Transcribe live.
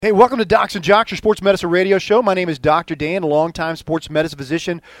Hey, welcome to Docs and Jocks, your sports medicine radio show. My name is Dr. Dan, a longtime sports medicine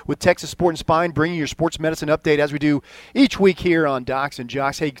physician with Texas Sport and Spine, bringing your sports medicine update as we do each week here on Docs and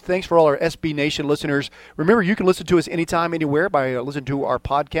Jocks. Hey, thanks for all our SB Nation listeners. Remember, you can listen to us anytime, anywhere by listening to our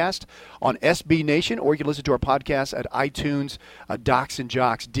podcast on SB Nation, or you can listen to our podcast at iTunes, Docs and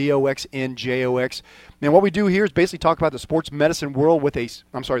Jocks, DOXNJOX. Now, what we do here is basically talk about the sports medicine world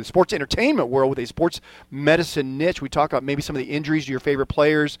the sports entertainment world with a sports medicine niche. We talk about maybe some of the injuries to your favorite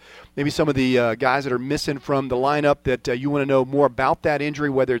players, maybe some of the guys that are missing from the lineup that you want to know more about that injury,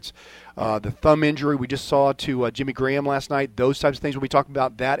 whether it's the thumb injury we just saw to Jimmie Graham last night, those types of things. We'll be talking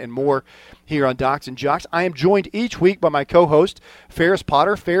about that and more here on Docs and Jocks. I am joined each week by my co-host, Ferris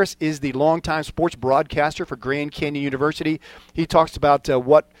Potter. Ferris is the longtime sports broadcaster for Grand Canyon University. He talks about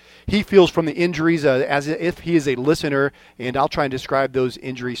what he feels from the injuries as if he is a listener, and I'll try and describe those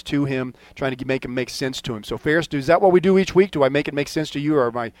injuries to him, trying to make them make sense to him. So, Ferris, is that what we do each week? Do I make it make sense to you, or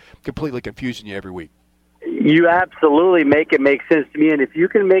am I completely confusing you every week? You absolutely make it make sense to me, and if you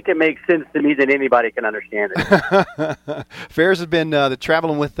can make it make sense to me, then anybody can understand it. Ferris has been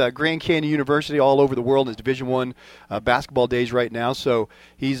traveling with Grand Canyon University all over the world in his Division I basketball days right now, so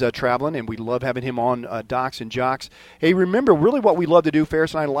he's traveling, and we love having him on Docs and Jocks. Hey, remember, really what we love to do,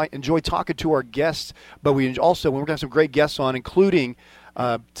 Ferris and I enjoy talking to our guests, but we also, we're going to have some great guests on, including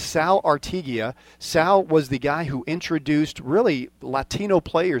Sal Arteaga. Sal was the guy who introduced really Latino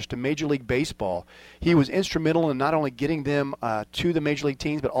players to Major League Baseball. He was instrumental in not only getting them to the Major League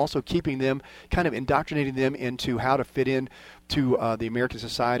teams, but also keeping them, kind of indoctrinating them into how to fit in to the American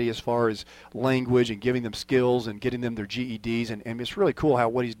society as far as language and giving them skills and getting them their GEDs. And it's really cool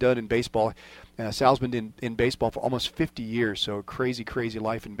what he's done in baseball. Sal's been in baseball for almost 50 years, so crazy, crazy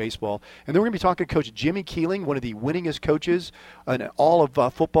life in baseball. And then we're going to be talking to Coach Jimmie Keeling, one of the winningest coaches in all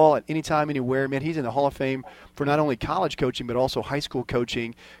of football at any time, anywhere. Man, he's in the Hall of Fame for not only college coaching but also high school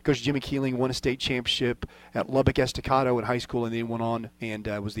coaching. Coach Jimmie Keeling won a state championship at Lubbock Estacado in high school, and then went on and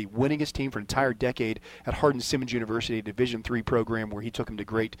was the winningest team for an entire decade at Hardin Simmons University, a Division III program where he took him to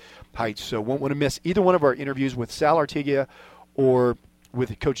great heights. So won't want to miss either one of our interviews with Sal Arteaga or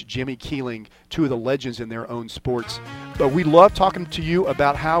with Coach Jimmie Keeling, two of the legends in their own sports. But we love talking to you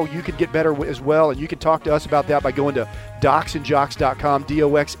about how you can get better as well, and you can talk to us about that by going to docsandjocks.com,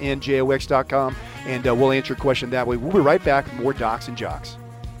 DOXNJOX.com, and we'll answer your question that way. We'll be right back with more Docs and Jocks.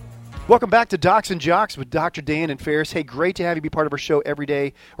 Welcome back to Docs and Jocks with Dr. Dan and Ferris. Hey, great to have you be part of our show every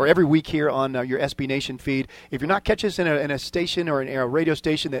day or every week here on your SB Nation feed. If you're not catching us in a station or in a radio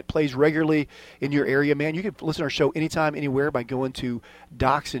station that plays regularly in your area, man, you can listen to our show anytime, anywhere by going to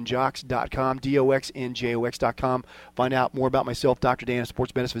docsandjocks.com, DOXNJOX.com. Find out more about myself, Dr. Dan, a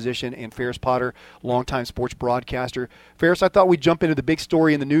sports medicine physician, and Ferris Potter, longtime sports broadcaster. Ferris, I thought we'd jump into the big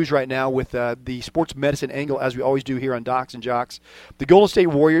story in the news right now with the sports medicine angle, as we always do here on Docs and Jocks. The Golden State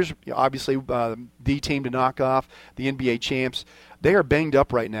Warriors, obviously the team to knock off, the NBA champs, they are banged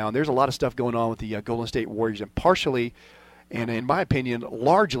up right now, and there's a lot of stuff going on with the Golden State Warriors, and partially, and in my opinion,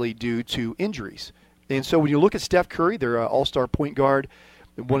 largely due to injuries. And so when you look at Steph Curry, their all-star point guard,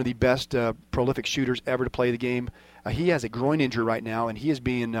 one of the best prolific shooters ever to play the game, he has a groin injury right now, and he is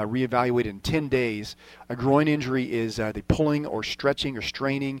being reevaluated in 10 days. A groin injury is the pulling or stretching or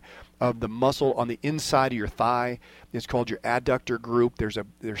straining of the muscle on the inside of your thigh. It's called your adductor group. There's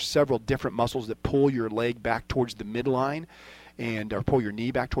several different muscles that pull your leg back towards the midline, or pull your knee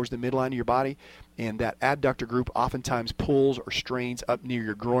back towards the midline of your body. And that adductor group oftentimes pulls or strains up near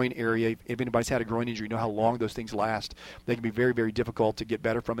your groin area. If anybody's had a groin injury, you know how long those things last. They can be very, very difficult to get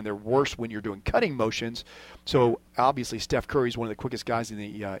better from, and they're worse when you're doing cutting motions. So obviously Steph Curry is one of the quickest guys in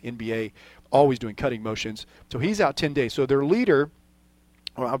the NBA, always doing cutting motions. So he's out 10 days. So their leader,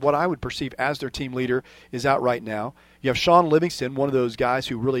 or what I would perceive as their team leader, is out right now. You have Sean Livingston, one of those guys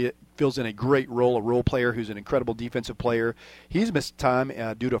who really fills in a great role, a role player who's an incredible defensive player. He's missed time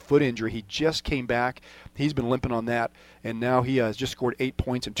due to a foot injury. He just came back. He's been limping on that, and now he has just scored 8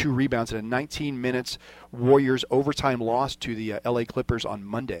 points and 2 rebounds in a 19 minutes Warriors overtime loss to the LA Clippers on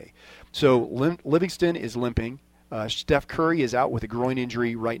Monday. So Livingston is limping. Steph Curry is out with a groin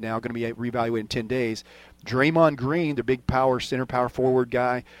injury right now, going to be reevaluated in 10 days. Draymond Green, the big center power forward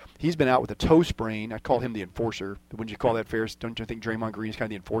guy, he's been out with a toe sprain. I call him the enforcer. Wouldn't you call that, Ferris? Don't you think Draymond Green is kind of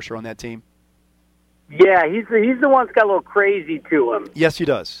the enforcer on that team? Yeah, he's the one that's got a little crazy to him. Yes, he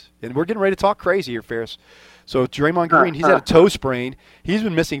does. And we're getting ready to talk crazy here, Ferris. So Draymond Green, he's had a toe sprain. He's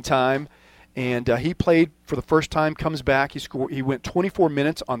been missing time. And he played for the first time, comes back. He went 24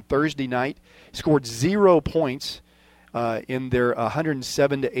 minutes on Thursday night, scored 0 points in their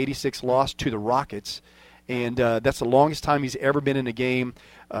 107-86 loss to the Rockets. And that's the longest time he's ever been in a game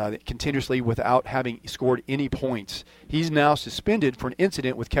continuously without having scored any points. He's now suspended for an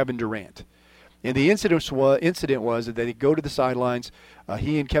incident with Kevin Durant. And the incident was that they go to the sidelines.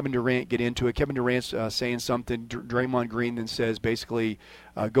 He and Kevin Durant get into it. Kevin Durant's saying something. Draymond Green then says basically,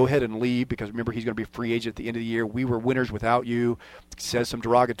 go ahead and leave because remember he's going to be a free agent at the end of the year. We were winners without you. Says some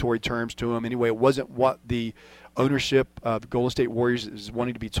derogatory terms to him. Anyway, it wasn't what the ownership of the Golden State Warriors is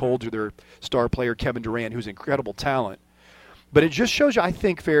wanting to be told to their star player Kevin Durant, who's incredible talent. But it just shows you, I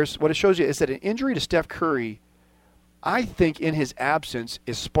think, Ferris, what it shows you is that an injury to Steph Curry, I think in his absence,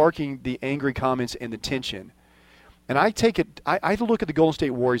 is sparking the angry comments and the tension. And I look at the Golden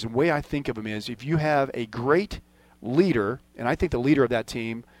State Warriors, and the way I think of them is if you have a great leader, and I think the leader of that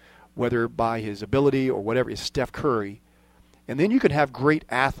team, whether by his ability or whatever, is Steph Curry, and then you can have great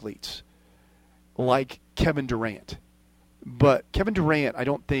athletes like Kevin Durant. But Kevin Durant, I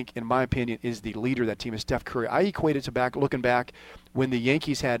don't think, in my opinion, is the leader of that team. Is Steph Curry. I equate it to looking back when the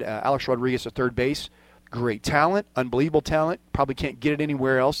Yankees had Alex Rodriguez at third base. Great talent, unbelievable talent. Probably can't get it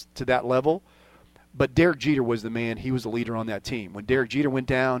anywhere else to that level. But Derek Jeter was the man. He was the leader on that team. When Derek Jeter went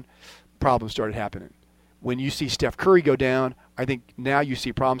down, problems started happening. When you see Steph Curry go down, I think now you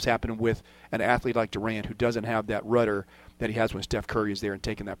see problems happening with an athlete like Durant who doesn't have that rudder that he has when Steph Curry is there and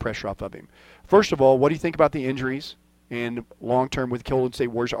taking that pressure off of him. First of all, what do you think about the injuries? And long-term with Golden State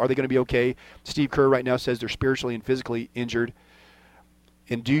Warriors, are they going to be okay? Steve Kerr right now says they're spiritually and physically injured.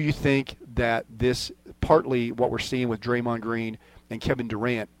 And do you think that this, partly what we're seeing with Draymond Green and Kevin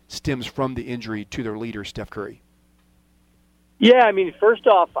Durant, stems from the injury to their leader, Steph Curry? Yeah, I mean, first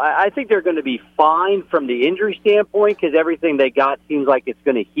off, I think they're going to be fine from the injury standpoint because everything they got seems like it's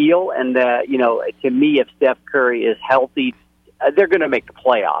going to heal. And, to me, if Steph Curry is healthy, they're going to make the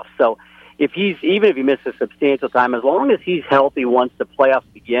playoffs. So even if he misses substantial time, as long as he's healthy once the playoffs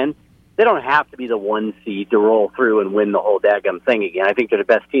begin, they don't have to be the one seed to roll through and win the whole daggum thing again. I think they're the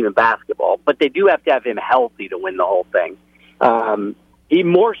best team in basketball, but they do have to have him healthy to win the whole thing. He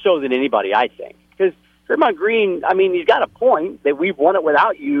more so than anybody, I think, because Draymond Green, I mean, he's got a point that we've won it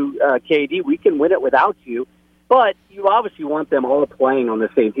without you, KD. We can win it without you, but you obviously want them all playing on the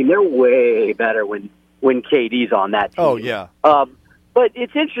same team. They're way better when KD's on that team. Oh yeah. But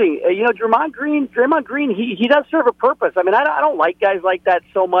it's interesting, Draymond Green, he does serve a purpose. I mean, I don't like guys like that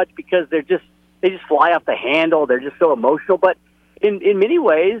so much because they just fly off the handle. They're just so emotional. But in many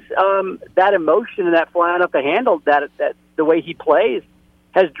ways, that emotion and that flying off the handle, that the way he plays,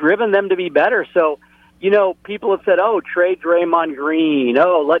 has driven them to be better. So, people have said, "Oh, trade Draymond Green.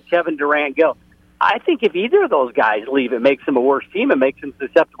 Oh, let Kevin Durant go." I think if either of those guys leave, it makes them a worse team. It makes them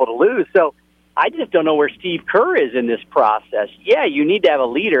susceptible to lose. So. I just don't know where Steve Kerr is in this process. Yeah, you need to have a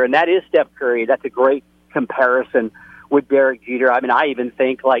leader, and that is Steph Curry. That's a great comparison with Derek Jeter. I mean, I even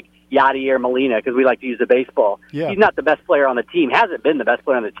think like Yadier Molina, because we like to use the baseball. Yeah. He's not the best player on the team. Hasn't been the best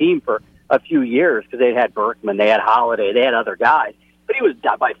player on the team for a few years because they had Berkman, they had Holiday, they had other guys. But he was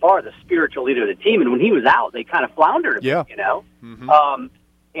by far the spiritual leader of the team, and when he was out, they kind of floundered a bit, Mm-hmm.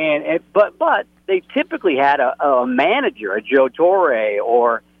 But they typically had a manager, a Joe Torre,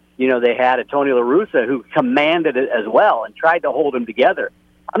 or they had a Tony La Russa who commanded it as well and tried to hold them together.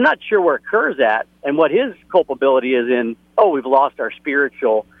 I'm not sure where Kerr's at and what his culpability is in, we've lost our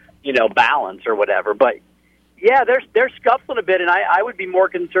spiritual, balance or whatever. But, yeah, they're scuffling a bit, and I would be more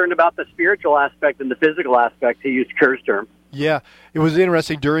concerned about the spiritual aspect than the physical aspect, to use Kerr's term. Yeah, it was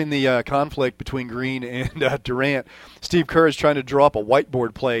interesting during the conflict between Green and Durant. Steve Kerr is trying to draw up a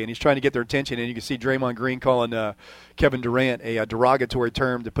whiteboard play, and he's trying to get their attention. And you can see Draymond Green calling Kevin Durant a derogatory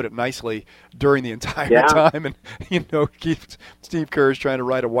term, to put it nicely, during the entire time. And Steve Kerr is trying to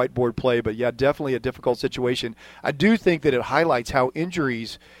write a whiteboard play. But yeah, definitely a difficult situation. I do think that it highlights how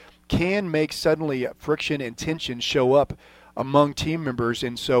injuries can make suddenly friction and tension show up among team members,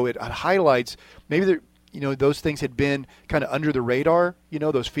 and so it highlights maybe those things had been kind of under the radar,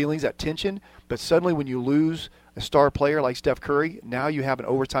 those feelings, that tension. But suddenly when you lose a star player like Steph Curry, now you have an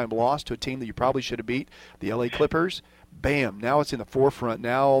overtime loss to a team that you probably should have beat, the LA Clippers. Bam, now it's in the forefront.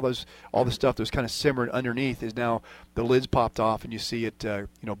 Now all the stuff that was kind of simmering underneath is now the lid's popped off, and you see it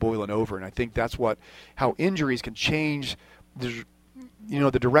boiling over. And I think that's how injuries can change the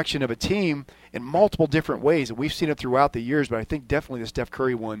direction of a team in multiple different ways. And we've seen it throughout the years, but I think definitely the Steph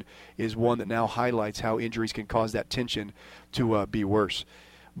Curry one is one that now highlights how injuries can cause that tension to be worse.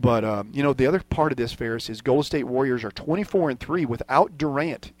 But, the other part of this, Ferris, is Golden State Warriors are 24-3 without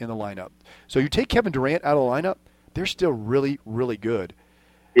Durant in the lineup. So you take Kevin Durant out of the lineup, they're still really, really good.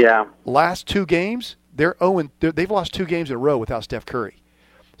 Yeah. Last two games, they've lost 2 games in a row without Steph Curry.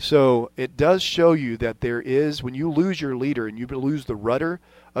 So it does show you that there is, when you lose your leader and you lose the rudder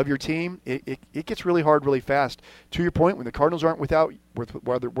of your team, it gets really hard really fast. To your point, when the Cardinals aren't without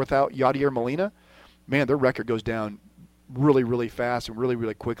Yadier Molina, man, their record goes down really, really fast and really,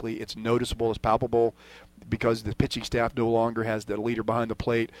 really quickly. It's noticeable, it's palpable, because the pitching staff no longer has the leader behind the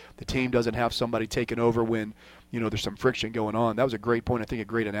plate. The team doesn't have somebody taking over when, there's some friction going on. That was a great point, I think a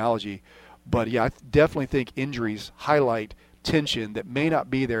great analogy. But, yeah, I definitely think injuries highlight tension that may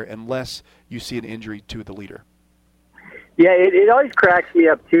not be there unless you see an injury to the leader. Yeah, it always cracks me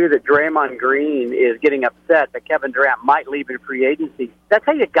up, too, that Draymond Green is getting upset that Kevin Durant might leave in free agency. That's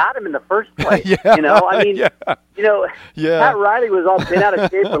how you got him in the first place. Yeah, Pat Riley was all bent out of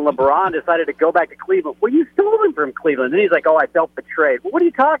shape when LeBron decided to go back to Cleveland. Well, you stole him from Cleveland. And he's like, I felt betrayed. Well, what are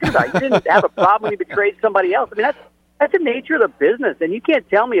you talking about? You didn't have a problem when you betrayed somebody else. I mean, that's the nature of the business. And you can't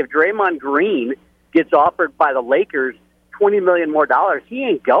tell me if Draymond Green gets offered by the Lakers $20 million more, he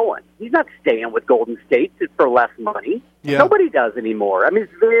ain't going. He's not staying with Golden State for less money. Yeah. Nobody does anymore. I mean,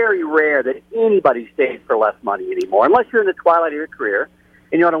 it's very rare that anybody stays for less money anymore, unless you're in the twilight of your career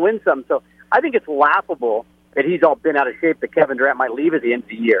and you want to win something. So I think it's laughable that he's all been out of shape that Kevin Durant might leave at the end of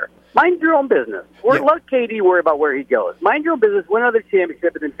the year. Mind your own business. Let KD worry about where he goes. Mind your own business, win another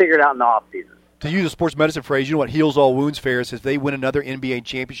championship, and then figure it out in the offseason. To use a sports medicine phrase, you know what heals all wounds, Ferris, is they win another NBA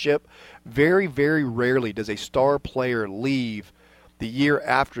championship. Very, very rarely does a star player leave the year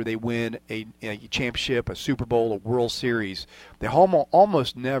after they win a championship, a Super Bowl, a World Series. They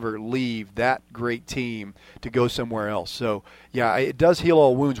almost never leave that great team to go somewhere else. So, yeah, it does heal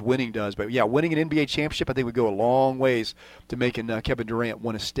all wounds, winning does. But, yeah, winning an NBA championship I think would go a long ways to making Kevin Durant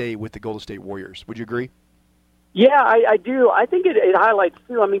want to stay with the Golden State Warriors. Would you agree? Yeah, I do. I think it highlights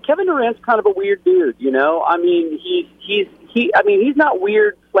too. I mean, Kevin Durant's kind of a weird dude, I mean, he's not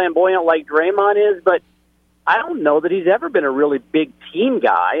weird, flamboyant like Draymond is, but I don't know that he's ever been a really big team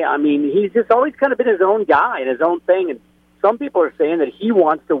guy. I mean, he's just always kind of been his own guy and his own thing. And some people are saying that he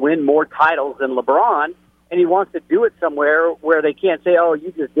wants to win more titles than LeBron, and he wants to do it somewhere where they can't say, "Oh,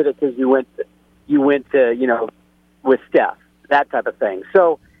 you just did it because you went to with Steph," that type of thing.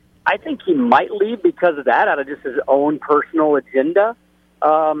 So I think he might leave because of that, out of just his own personal agenda.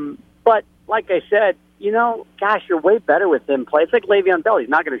 But like I said, gosh, you're way better with him play. It's like Le'Veon Bell. He's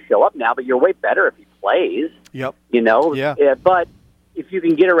not going to show up now, but you're way better if he plays. Yep. Yeah. But if you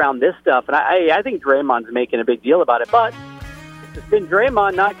can get around this stuff, and I think Draymond's making a big deal about it, but it's been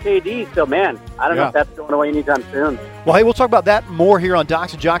Draymond, not KD. So, man, I don't know if that's going away anytime soon. Well, hey, we'll talk about that more here on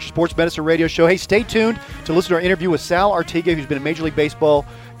Docs and Jocks Sports Medicine Radio Show. Hey, stay tuned to listen to our interview with Sal Artiga, who's been a Major League Baseball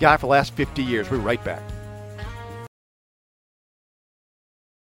guy for the last 50 years. We're right back.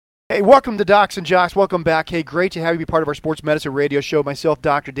 Hey, welcome to Docs and Jocks. Welcome back. Hey, great to have you be part of our Sports Medicine Radio Show. Myself,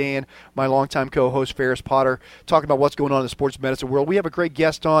 Dr. Dan, my longtime co-host, Ferris Potter, talking about what's going on in the sports medicine world. We have a great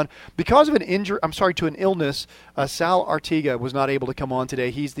guest on. Because of an illness, Sal Artiga was not able to come on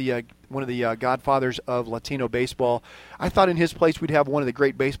today. He's the one of the godfathers of Latino baseball. I thought in his place we'd have one of the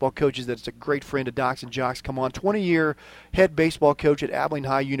great baseball coaches that's a great friend of Docs and Jocks come on. 20-year head baseball coach at Abilene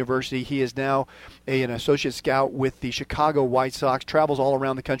High University. He is now an associate scout with the Chicago White Sox, travels all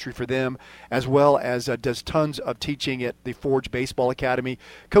around the country for them, as well as does tons of teaching at the Forge Baseball Academy.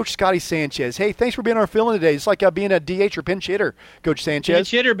 Coach Scotty Sanchez. Hey, thanks for being our fill-in today. It's like being a DH or pinch hitter, Coach Sanchez.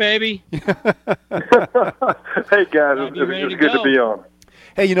 Pinch hitter, baby. Hey, guys. It's good to be on.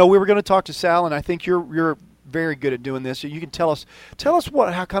 Hey, we were going to talk to Sal, and I think you're very good at doing this. So you can tell us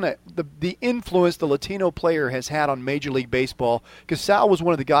how kind of the influence the Latino player has had on Major League Baseball, because Sal was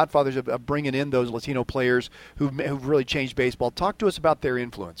one of the godfathers of bringing in those Latino players who've really changed baseball. Talk to us about their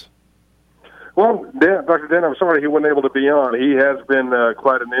influence. Well, Dr. Dan, I'm sorry he wasn't able to be on. He has been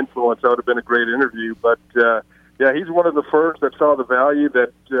quite an influence. That would have been a great interview. But, he's one of the first that saw the value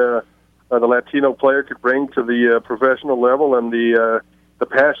that the Latino player could bring to the professional level and the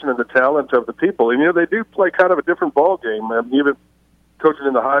passion and the talent of the people. And, they do play kind of a different ball game. Even coaching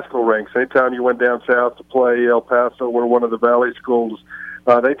in the high school ranks, anytime you went down south to play El Paso or one of the Valley schools,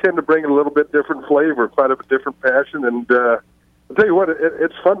 they tend to bring a little bit different flavor, quite a different passion. And I'll tell you what,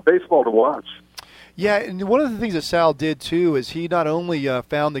 it's fun baseball to watch. Yeah, and one of the things that Sal did, too, is he not only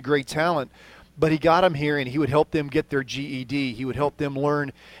found the great talent, but he got them here, and he would help them get their GED. He would help them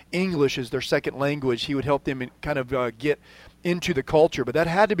learn English as their second language. He would help them kind of get into the culture. But that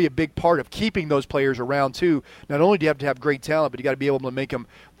had to be a big part of keeping those players around, too. Not only do you have to have great talent, but you got to be able to make them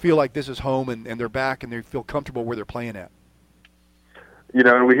feel like this is home and they're back and they feel comfortable where they're playing at.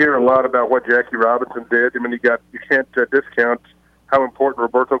 And we hear a lot about what Jackie Robinson did. I mean, you can't discount how important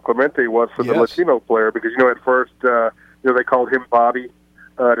Roberto Clemente was for the Latino player, because, at first, they called him Bobby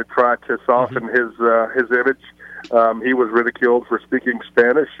to try to soften his image. He was ridiculed for speaking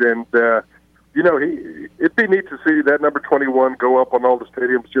Spanish, and it'd be neat to see that number 21 go up on all the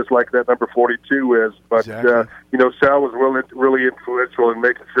stadiums just like that number 42 is. But Exactly. Sal was really influential in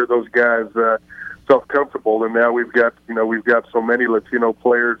making sure those guys felt comfortable. And now we've got so many Latino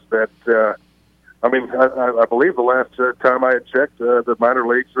players that. I believe the last time I had checked, the minor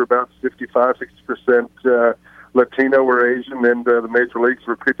leagues are about 55-60% Latino or Asian, and the major leagues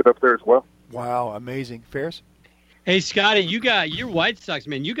were creeping up there as well. Wow, amazing. Ferris? Hey, Scotty, you got your White Sox,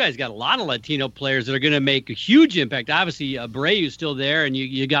 man. You guys got a lot of Latino players that are going to make a huge impact. Obviously, Abreu's still there, and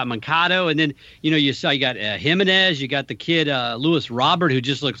you got Mercado, and then you got Jimenez. You got the kid Luis Robert, who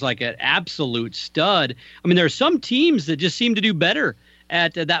just looks like an absolute stud. I mean, there are some teams that just seem to do better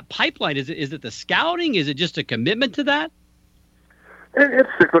at that pipeline. Is it the scouting? Is it just a commitment to that? It's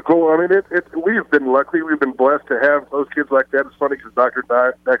cyclical. I mean, we've been lucky. We've been blessed to have those kids like that. It's funny because Dr.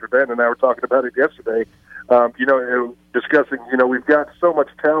 Dan and I were talking about it yesterday. Discussing, we've got so much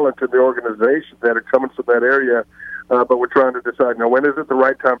talent in the organization that are coming from that area, but we're trying to decide, when is it the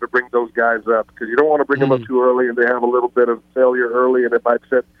right time to bring those guys up? Because you don't want to bring them up too early and they have a little bit of failure early and it might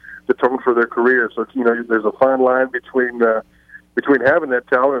set the tone for their career. So, there's a fine line between having that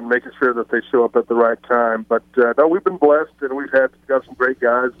talent and making sure that they show up at the right time. But, no, we've been blessed and we've got some great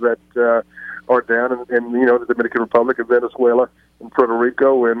guys that are down in the Dominican Republic and Venezuela and Puerto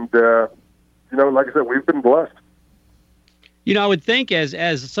Rico. And, like I said, we've been blessed. I would think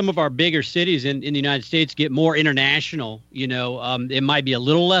as some of our bigger cities in the United States get more international, it might be a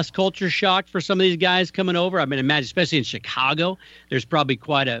little less culture shock for some of these guys coming over. I mean, imagine, especially in Chicago, there's probably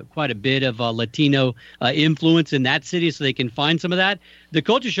quite a bit of Latino influence in that city, so they can find some of that. The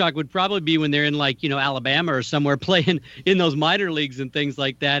culture shock would probably be when they're in Alabama or somewhere playing in those minor leagues and things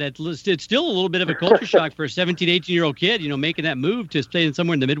like that. It's still a little bit of a culture shock for a 17, 18-year-old kid, making that move to stay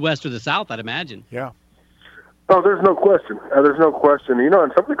somewhere in the Midwest or the South, I'd imagine. Yeah. Oh, there's no question. There's no question. And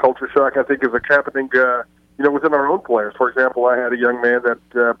some of the culture shock, I think, is happening, within our own players. For example, I had a young man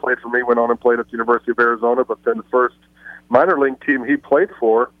that played for me, went on and played at the University of Arizona, but then the first minor league team he played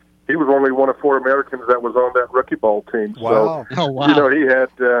for, he was only one of 4 Americans that was on that rookie ball team. Wow. So, oh, wow. He had,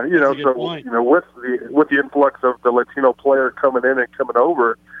 with the influx of the Latino player coming in and coming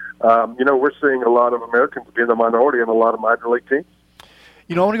over, we're seeing a lot of Americans being the minority in a lot of minor league teams.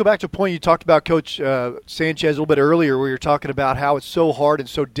 I want to go back to a point you talked about, Coach Sanchez, a little bit earlier, where you're talking about how it's so hard and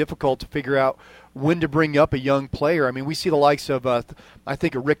so difficult to figure out when to bring up a young player. I mean, we see the likes of, I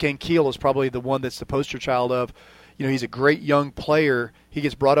think Rick Ankiel is probably the one that's the poster child of, he's a great young player. He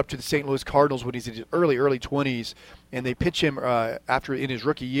gets brought up to the St. Louis Cardinals when he's in his early 20s, and they pitch him in his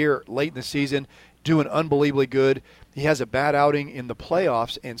rookie year, late in the season, doing unbelievably good. He has a bad outing in the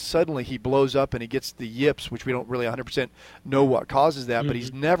playoffs, and suddenly he blows up and he gets the yips, which we don't really 100% know what causes that, but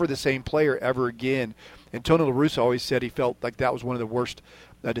he's never the same player ever again. And Tony La Russa always said he felt like that was one of the worst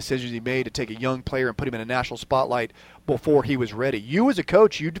decisions he made, to take a young player and put him in a national spotlight before he was ready. You as a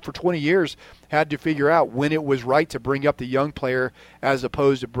coach, you for 20 years had to figure out when it was right to bring up the young player as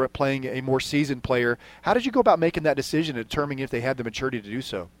opposed to playing a more seasoned player. How did you go about making that decision and determining if they had the maturity to do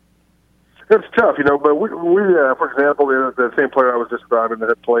so? It's tough, but we for example, the same player I was describing that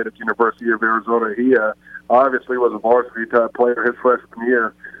had played at the University of Arizona, he obviously was a varsity type player his freshman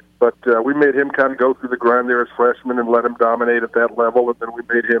year, but we made him kind of go through the grind there as freshman and let him dominate at that level, and then we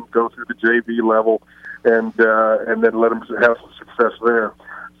made him go through the JV level and then let him have some success there.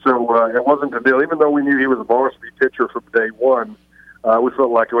 So it wasn't a deal, even though we knew he was a varsity pitcher from day one. We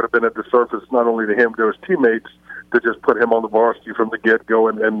felt like it would have been a disservice not only to him, to his teammates, to just put him on the varsity from the get-go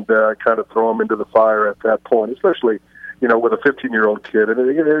and kind of throw him into the fire at that point, especially, with a 15-year-old kid. And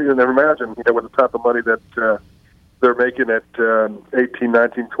imagine, with the type of money that they're making at 18,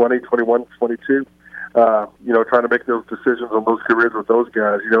 19, 20, 21, 22, trying to make those decisions on those careers with those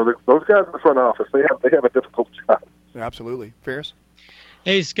guys. Those guys in the front office, they have a difficult job. Absolutely. Ferris?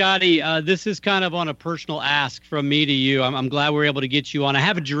 Hey, Scotty, this is kind of on a personal ask from me to you. I'm glad we're able to get you on. I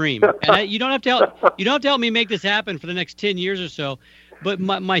have a dream, and you don't have to help me make this happen for the next 10 years or so. But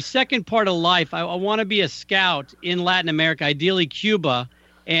my second part of life, I want to be a scout in Latin America, ideally Cuba,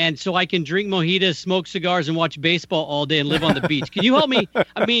 and so I can drink mojitos, smoke cigars, and watch baseball all day and live on the beach. Can you help me?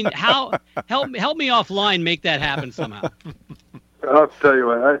 I mean, help me offline make that happen somehow? I'll tell you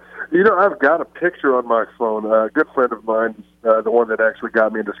what. I've got a picture on my phone. A good friend of mine, the one that actually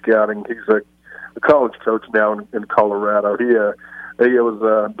got me into scouting. He's a college coach now in Colorado. He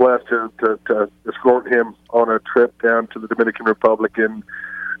was blessed to escort him on a trip down to the Dominican Republic, and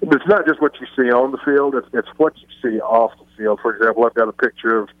it's not just what you see on the field; it's what you see off the field. For example, I've got a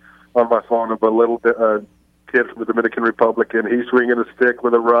picture on my phone of a little kid from the Dominican Republic, and he's swinging a stick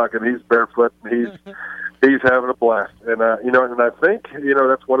with a rock, and he's barefoot, and he's he's having a blast. And and I think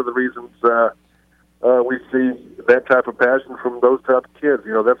that's one of the reasons we see that type of passion from those type of kids.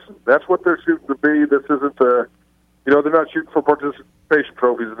 That's what they're shooting to be. This isn't they're not shooting for participation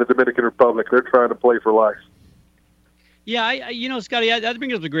trophies in the Dominican Republic. They're trying to play for life. Yeah, Scotty, that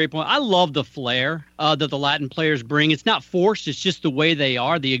brings up a great point. I love the flair that the Latin players bring. It's not forced. It's just the way they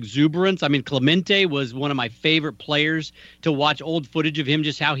are, the exuberance. I mean, Clemente was one of my favorite players to watch old footage of him,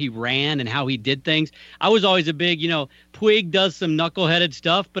 just how he ran and how he did things. I was always a big, Puig does some knuckleheaded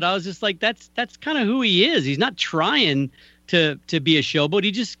stuff, but I was just like, that's kind of who he is. He's not trying to be a showboat.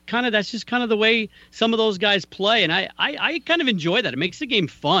 That's just kind of the way some of those guys play, and I kind of enjoy that. It makes the game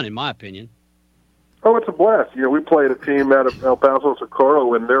fun, in my opinion. Oh, it's a blast. We played a team out of El Paso,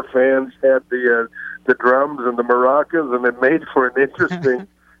 Socorro, and their fans had the drums and the maracas, and it made for an interesting,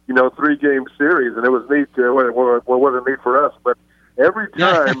 3-game series. And it was neat. Well, it wasn't neat for us, but every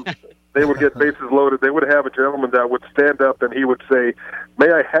time they would get bases loaded, they would have a gentleman that would stand up and he would say,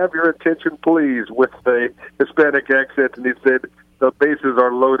 "May I have your attention, please," with a Hispanic accent, and he said, "The bases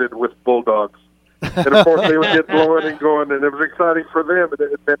are loaded with bulldogs." And of course, they would get blowing and going, and it was exciting for them.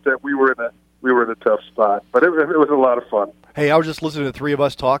 And it meant that we were in a tough spot, but it was a lot of fun. Hey, I was just listening to the three of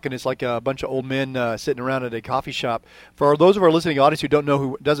us talk, and it's like a bunch of old men sitting around at a coffee shop. For those of our listening audience who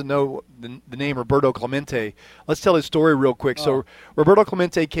doesn't know the name Roberto Clemente, let's tell his story real quick. Oh. So Roberto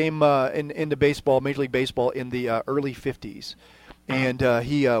Clemente came into baseball, Major League Baseball, in the early 50s, and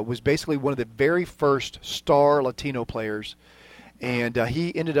he was basically one of the very first star Latino players. And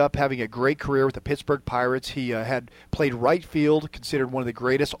he ended up having a great career with the Pittsburgh Pirates. He had played right field, considered one of the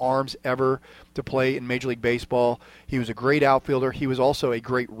greatest arms ever to play in Major League Baseball. He was a great outfielder. He was also a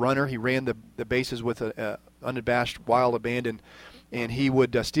great runner. He ran the bases with an unabashed, wild abandon. And he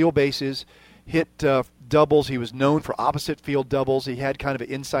would steal bases, hit doubles. He was known for opposite field doubles. He had kind of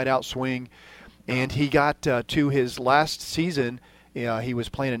an inside-out swing. And he got to his last season. He was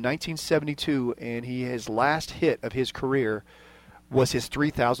playing in 1972, and his last hit of his career was his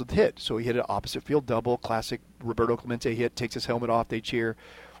 3,000th hit. So he hit an opposite field double, classic Roberto Clemente hit, takes his helmet off, they cheer.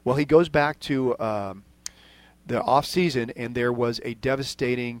 Well, he goes back to the off season, and there was a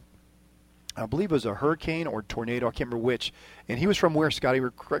devastating, I believe it was a hurricane or tornado, I can't remember which. And he was from where, Scotty?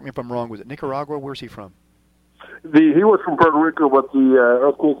 Correct me if I'm wrong. Was it Nicaragua? Where's he from? He was from Puerto Rico, but the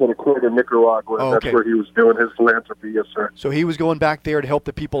earthquake had occurred in Nicaragua. Oh, okay. That's where he was doing his philanthropy, yes, sir. So he was going back there to help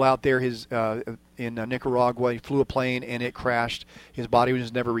the people out there in Nicaragua. He flew a plane, and it crashed. His body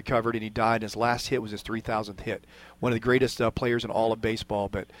was never recovered, and he died. His last hit was his 3,000th hit. One of the greatest players in all of baseball.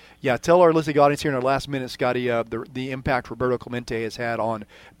 But, yeah, tell our listening audience here in our last minute, Scotty, the impact Roberto Clemente has had on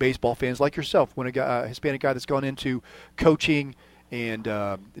baseball fans like yourself, when a Hispanic guy that's gone into coaching and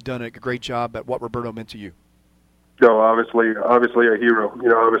done a great job at what Roberto meant to you. No, obviously a hero.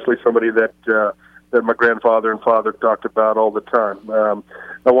 Obviously somebody that my grandfather and father talked about all the time.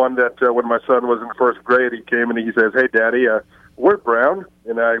 The one that when my son was in first grade, he came and he says, "Hey, Daddy, we're brown."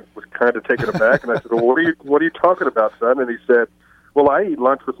 And I was kind of taken aback, and I said, "Well, what are you talking about, son?" And he said, "Well, I eat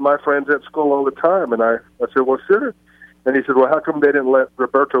lunch with my friends at school all the time." And I said, "Well, sure." And he said, "Well, how come they didn't let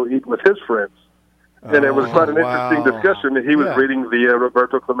Roberto eat with his friends?" And it was quite an interesting discussion. And he was reading the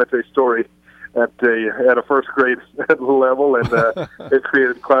Roberto Clemente story at a first grade level, and it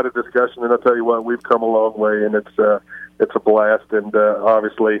created quite a discussion. And I'll tell you what, we've come a long way, and it's a blast, and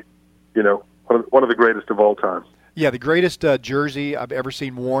obviously, one of the greatest of all time. Yeah, the greatest jersey I've ever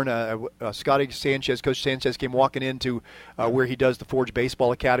seen worn. Scotty Sanchez, Coach Sanchez, came walking into where he does the Forge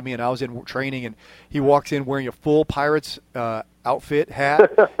Baseball Academy, and I was in training, and he walks in wearing a full Pirates outfit,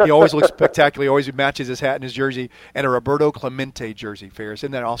 hat. He always looks spectacular. He always matches his hat and his jersey, and a Roberto Clemente jersey, Ferris.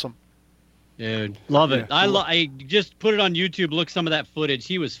 Isn't that awesome? Dude, love it. Yeah, cool. I just put it on YouTube. Look some of that footage.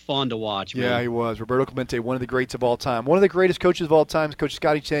 He was fun to watch, man. Yeah, he was. Roberto Clemente, one of the greats of all time. One of the greatest coaches of all time, Coach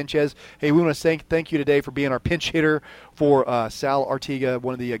Scotty Sanchez. Hey, we want to thank you today for being our pinch hitter for Sal Artiga,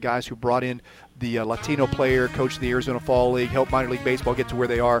 one of the guys who brought in the Latino player, coach of the Arizona Fall League, helped minor league baseball get to where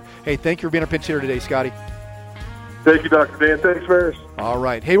they are. Hey, thank you for being our pinch hitter today, Scotty. Thank you, Dr. Dan. Thanks, Ferris. All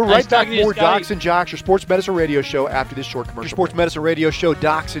right. Hey, we're right back with more Docs and Jocks, your sports medicine radio show, after this short commercial. Your sports medicine radio show,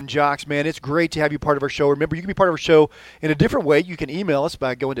 Docs and Jocks, man. It's great to have you part of our show. Remember, you can be part of our show in a different way. You can email us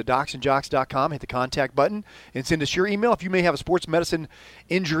by going to docsandjocks.com, hit the contact button, and send us your email. If you may have a sports medicine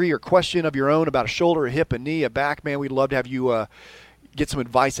injury or question of your own about a shoulder, a hip, a knee, a back, man, we'd love to have you get some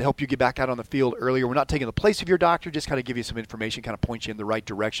advice to help you get back out on the field earlier. We're not taking the place of your doctor, just kind of give you some information, kind of point you in the right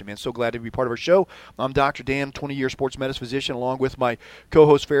direction, man. So glad to be part of our show. I'm Dr. Dan, 20-year sports medicine physician, along with my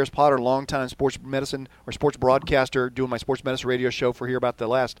co-host Ferris Potter, longtime sports medicine or sports broadcaster, doing my sports medicine radio show for here about the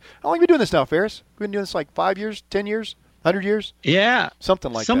last, how long have you been doing this now, Ferris? We've been doing this like 5 years, 10 years? 100 years? Yeah.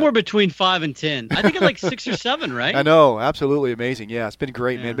 Something like Somewhere that. between 5 and 10. I think it's like 6 or 7, right? I know. Absolutely amazing. Yeah, it's been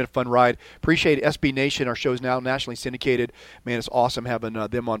great, man. Yeah. It's been a fun ride. Appreciate SB Nation. Our show is now nationally syndicated. Man, it's awesome having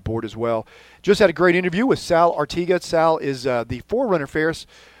them on board as well. Just had a great interview with Sal Artiga. Sal is the forerunner, Ferris,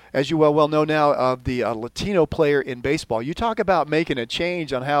 as you well know now, of the Latino player in baseball. You talk about making a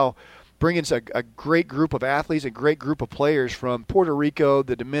change on how bringing a great group of athletes, a great group of players from Puerto Rico,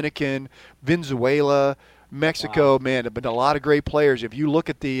 the Dominican, Venezuela, Mexico. Wow. Man, there have been a lot of great players. If you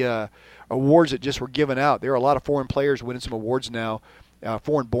look at the awards that just were given out, there are a lot of foreign players winning some awards now,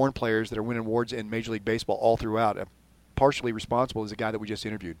 foreign-born players that are winning awards in Major League Baseball all throughout. Partially responsible is the guy that we just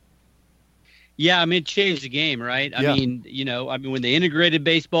interviewed. Yeah, I mean, it changed the game, right? I mean, when they integrated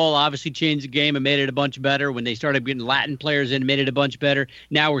baseball, obviously changed the game and made it a bunch better. When they started getting Latin players in, made it a bunch better.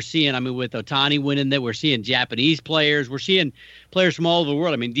 Now we're seeing, with Ohtani winning that, we're seeing Japanese players. We're seeing players from all over the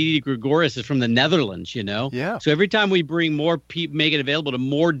world. I mean, Didi Gregorius is from the Netherlands, Yeah. So every time we bring more people, make it available to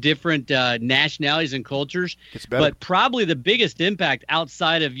more different nationalities and cultures. It's better. But probably the biggest impact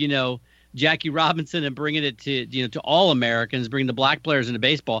outside of, Jackie Robinson and bringing it to to all Americans, bringing the black players into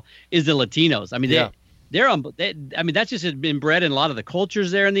baseball is the Latinos. I mean, that's just been bred in a lot of the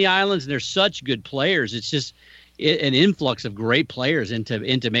cultures there in the islands, and they're such good players. It's just an influx of great players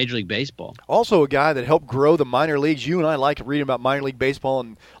into Major League Baseball. Also a guy that helped grow the minor leagues. You and I like reading about minor league baseball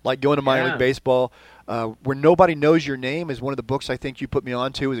and like going to minor league baseball. Where Nobody Knows Your Name is one of the books I think you put me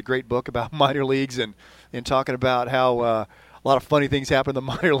on to. It was a great book about minor leagues and talking about how a lot of funny things happen in the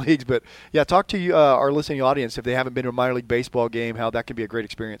minor leagues. But, yeah, talk to our listening audience if they haven't been to a minor league baseball game, how that can be a great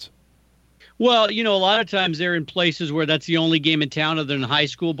experience. Well, a lot of times they're in places where that's the only game in town other than high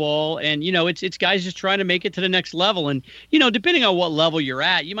school ball. And, it's guys just trying to make it to the next level. And, depending on what level you're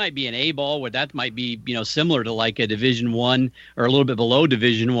at, you might be an A ball where that might be, similar to like a Division I or a little bit below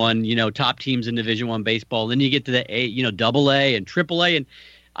Division I, top teams in Division I baseball. Then you get to the A, Double A and Triple A. And,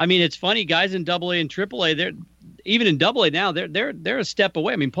 it's funny, guys in Double A and Triple A, even in Double A now, they're a step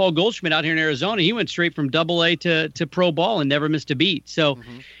away. I mean, Paul Goldschmidt out here in Arizona, he went straight from Double A to pro ball and never missed a beat. So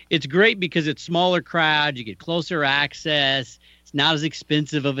It's great because it's smaller crowd, you get closer access. It's not as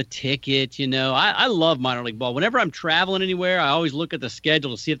expensive of a ticket. I love minor league ball. Whenever I'm traveling anywhere, I always look at the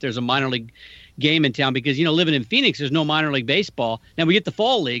schedule to see if there's a minor league game in town because, living in Phoenix, there's no minor league baseball. Now we get the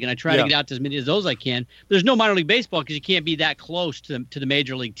fall league, and I try to get out to as many of those as I can. But there's no minor league baseball because you can't be that close to the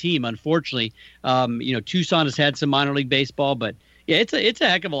major league team, unfortunately. Tucson has had some minor league baseball, but yeah, it's a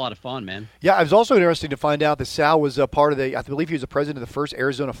heck of a lot of fun, man. Yeah, it was also interesting to find out that Sal was a part of I believe he was the president of the first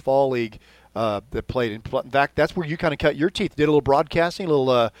Arizona Fall League that played. In fact, that's where you kind of cut your teeth. Did a little broadcasting, a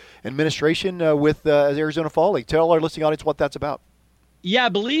little administration with Arizona Fall League. Tell our listening audience what that's about. Yeah, I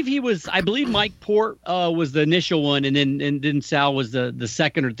believe Mike Port was the initial one, and then Sal was the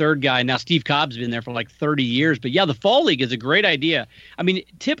second or third guy. Now Steve Cobb's been there for like 30 years. But yeah, the Fall League is a great idea. I mean,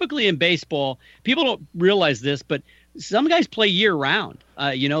 typically in baseball, people don't realize this, but some guys play year round.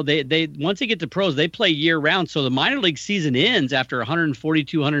 They once they get to pros, they play year round. So the minor league season ends after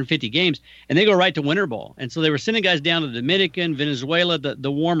 142, 150 games, and they go right to winter ball. And so they were sending guys down to the Dominican, Venezuela,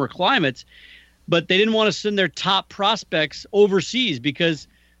 the warmer climates. But they didn't want to send their top prospects overseas because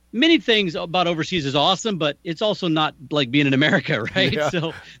many things about overseas is awesome, but it's also not like being in America, right? Yeah.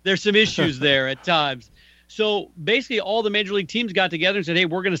 So there's some issues there at times. So basically all the major league teams got together and said, hey,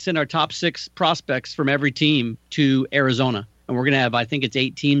 we're going to send our top 6 prospects from every team to Arizona. And we're going to have, I think it's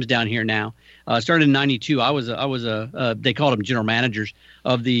 8 teams down here now. Started in 92. I was they called them general managers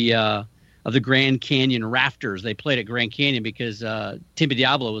of the Grand Canyon Rafters. They played at Grand Canyon because Timmy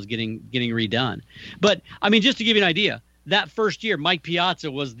Diablo was getting redone. But, I mean, just to give you an idea, that first year, Mike Piazza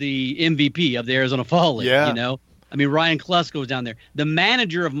was the MVP of the Arizona Fall League, I mean, Ryan Klesko was down there. The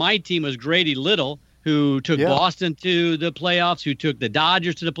manager of my team was Grady Little, who took Boston to the playoffs, who took the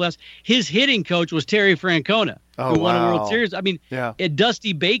Dodgers to the playoffs. His hitting coach was Terry Francona, who won a World Series. I mean,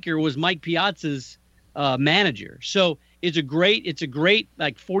 Dusty Baker was Mike Piazza's manager. So it's a great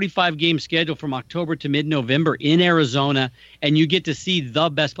like 45-game schedule from October to mid-November in Arizona, and you get to see the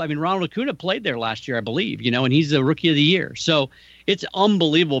best play. I mean, Ronald Acuna played there last year, I believe, and he's the Rookie of the Year. So it's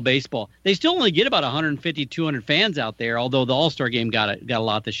unbelievable baseball. They still only get about 150, 200 fans out there, although the All-Star game got a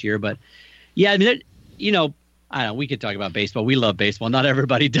lot this year. But, yeah, I mean, I don't know. We could talk about baseball. We love baseball. Not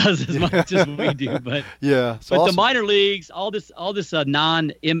everybody does as much as we do, but awesome. The minor leagues, all this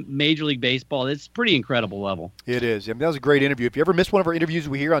non-major league baseball, it's pretty incredible level. It is. I mean, that was a great interview. If you ever missed one of our interviews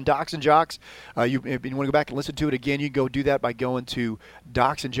we hear on Docs and Jocks, if you want to go back and listen to it again, you can go do that by going to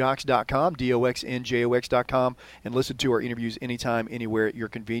docsandjocks.com, DOXNJOX.com, and listen to our interviews anytime, anywhere at your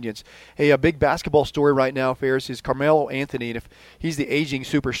convenience. Hey, a big basketball story right now, Ferris, is Carmelo Anthony, and if he's the aging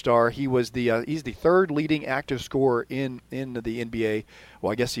superstar, he's the third leading active scorer in the NBA.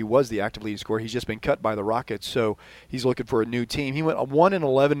 Well, I guess he was the active leading scorer. He's just been cut by the Rockets, so he's looking for a new team. He went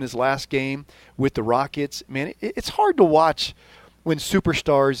 1-11 in his last game with the Rockets. Man, it's hard to watch when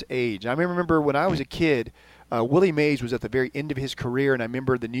superstars age. I remember when I was a kid, Willie Mays was at the very end of his career, and I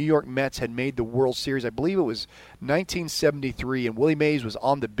remember the New York Mets had made the World Series. I believe it was 1973, and Willie Mays was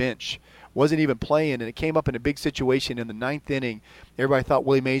on the bench, wasn't even playing, and it came up in a big situation in the ninth inning. Everybody thought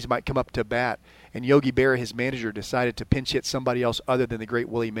Willie Mays might come up to bat, and Yogi Berra, his manager, decided to pinch hit somebody else other than the great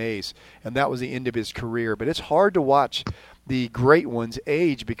Willie Mays, and that was the end of his career. But it's hard to watch the great ones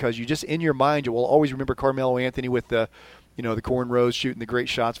age because you just, in your mind, you will always remember Carmelo Anthony with the cornrows, shooting the great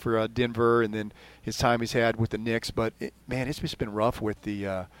shots for Denver, and then his time he's had with the Knicks. But, it's just been rough with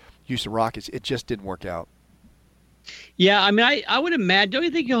the Houston Rockets. It just didn't work out. Yeah, I would imagine. Don't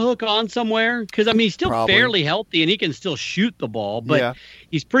you think he'll hook on somewhere? Because, he's still Probably. fairly healthy, and he can still shoot the ball. But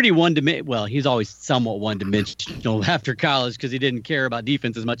he's pretty one-dimensional. Well, he's always somewhat one-dimensional after college because he didn't care about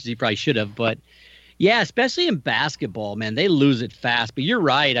defense as much as he probably should have. But, yeah, especially in basketball, man, they lose it fast. But you're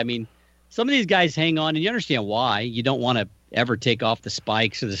right. Some of these guys hang on, and you understand why. You don't want to ever take off the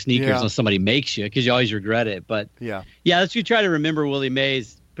spikes or the sneakers unless somebody makes you because you always regret it. But, let's you try to remember Willie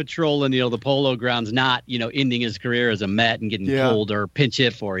Mays patrolling, the Polo Grounds, not, ending his career as a Met and getting pulled or pinch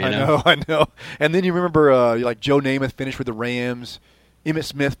hit for, I know. And then you remember, like Joe Namath finished with the Rams, Emmitt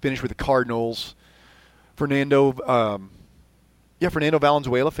Smith finished with the Cardinals, Fernando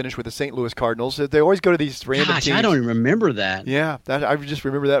Valenzuela finished with the St. Louis Cardinals. They always go to these random teams. I don't even remember that. Yeah, I just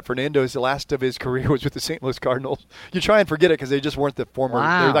remember that. Fernando's, the last of his career was with the St. Louis Cardinals. You try and forget it because they just weren't the former.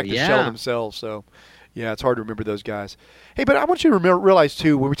 Wow, they're like the shell of themselves, so... Yeah, it's hard to remember those guys. Hey, but I want you to realize,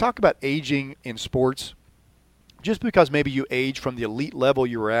 too, when we talk about aging in sports, just because maybe you age from the elite level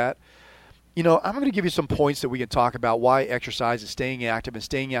you were at, I'm going to give you some points that we can talk about why exercise and staying active and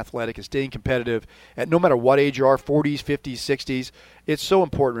staying athletic and staying competitive at no matter what age you are, 40s, 50s, 60s. It's so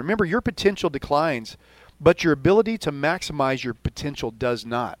important. Remember, your potential declines, but your ability to maximize your potential does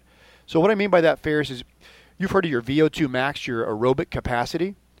not. So what I mean by that, Ferris, is you've heard of your VO2 max, your aerobic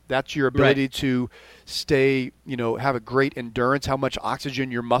capacity. That's your ability to stay, have a great endurance, how much oxygen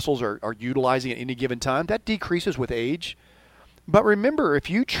your muscles are utilizing at any given time. That decreases with age. But remember, if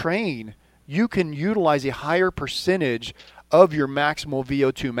you train, you can utilize a higher percentage of your maximal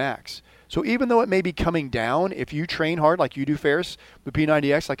VO2 max. So even though it may be coming down, if you train hard like you do, Ferris, with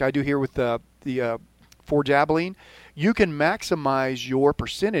P90X, like I do here with the Forge Abilene, you can maximize your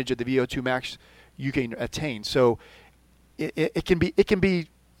percentage of the VO2 max you can attain. So it can be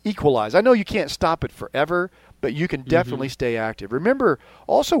equalize. I know you can't stop it forever, but you can definitely stay active. Remember,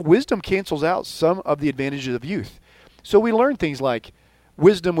 also wisdom cancels out some of the advantages of youth. So we learn things like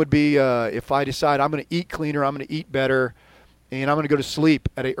wisdom would be if I decide I'm going to eat cleaner, I'm going to eat better, and I'm going to go to sleep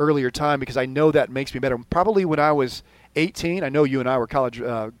at an earlier time because I know that makes me better. Probably when I was 18, I know you and I were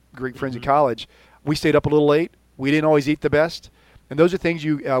great friends in college, we stayed up a little late. We didn't always eat the best. And those are things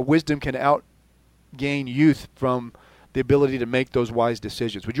wisdom can outgain youth from the ability to make those wise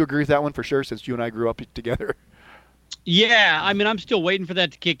decisions. Would you agree with that one for sure, since you and I grew up together? Yeah, I'm still waiting for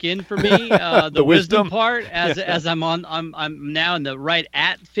that to kick in for me. The wisdom part, as I'm now in the right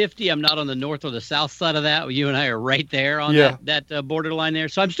at 50. I'm not on the north or the south side of that. You and I are right there on that borderline there.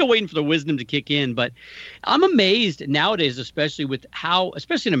 So I'm still waiting for the wisdom to kick in. But I'm amazed nowadays, especially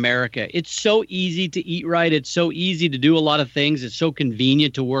in America, it's so easy to eat right. It's so easy to do a lot of things. It's so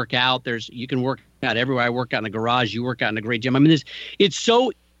convenient to work out. You can work out everywhere. I work out in a garage. You work out in a great gym. It's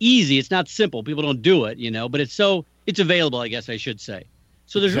so easy. It's not simple. People don't do it, but it's available, I guess I should say.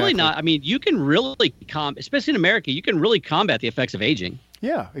 So there's really not, you can really, especially in America, you can really combat the effects of aging.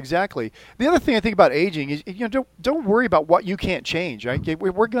 Yeah, exactly. The other thing I think about aging is, don't worry about what you can't change, right?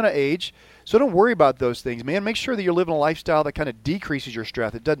 We're going to age, so don't worry about those things, man. Make sure that you're living a lifestyle that kind of decreases your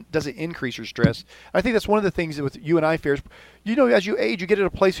stress. It doesn't increase your stress. I think that's one of the things that with you and I, Ferris, as you age, you get at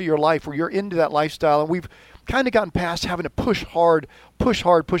a place in your life where you're into that lifestyle, and we've kind of gotten past having to push hard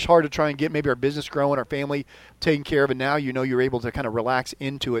to try and get maybe our business growing, our family taken care of, and now you're able to kind of relax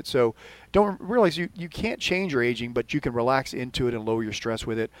into it. So don't realize you can't change your aging, but you can relax into it and lower your stress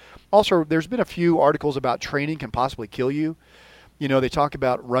with it. Also, there's been a few articles about training can possibly kill you. They talk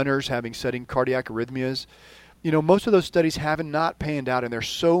about runners having sudden cardiac arrhythmias. Most of those studies have not panned out, and there's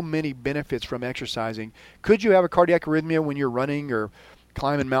so many benefits from exercising. Could you have a cardiac arrhythmia when you're running or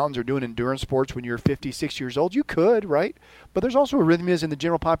climbing mountains or doing endurance sports when you're 50, 60 years old? You could, right? But there's also arrhythmias in the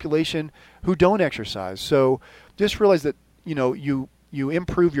general population who don't exercise. So just realize that, you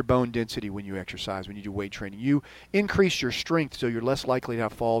improve your bone density when you exercise, when you do weight training. You increase your strength, so you're less likely to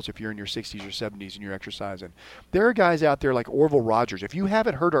have falls if you're in your 60s or 70s and you're exercising. There are guys out there like Orville Rogers. If you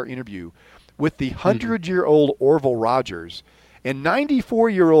haven't heard our interview with the 100-year-old Orville Rogers and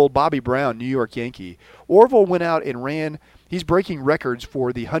 94-year-old Bobby Brown, New York Yankee. Orville went out and ran. He's breaking records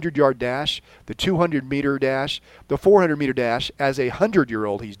for the 100-yard dash, the 200-meter dash, the 400-meter dash. As a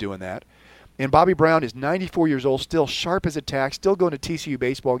 100-year-old, he's doing that. And Bobby Brown is 94 years old, still sharp as a tack, still going to TCU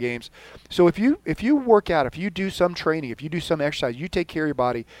baseball games. So if you work out, if you do some training, if you do some exercise, you take care of your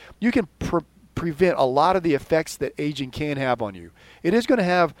body, you can prevent a lot of the effects that aging can have on you. It is going to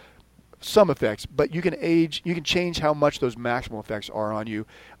have some effects, but you can change how much those maximal effects are on you.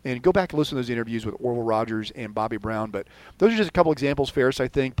 And go back and listen to those interviews with Orville Rogers and Bobby Brown. But those are just a couple examples, Ferris, I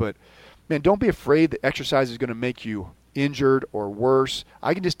think. But, man, don't be afraid that exercise is going to make you injured or worse.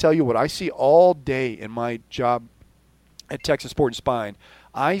 I can just tell you what I see all day in my job at Texas Sport and Spine.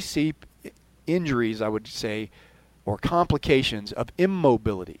 I see injuries, I would say, or complications of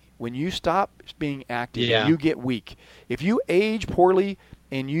immobility. When you stop being active, you get weak. If you age poorly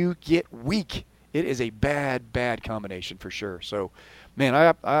and you get weak, it is a bad, bad combination for sure. So,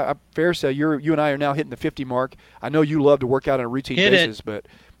 man, Ferris, you and I are now hitting the 50 mark. I know you love to work out on a routine basis, but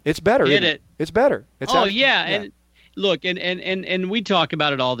it's better. It's better. And look, and we talk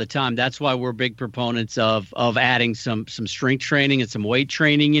about it all the time. That's why we're big proponents of adding some strength training and some weight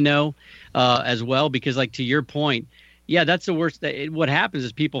training, as well. Because, like, to your point, that's the worst. What happens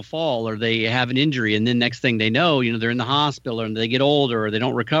is people fall or they have an injury, and then next thing they know, they're in the hospital, or they get older, or they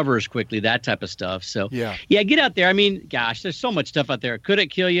don't recover as quickly. That type of stuff. So get out there. I mean, gosh, there's so much stuff out there. Could it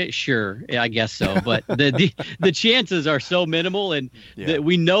kill you? Sure, I guess so. But the chances are so minimal, and that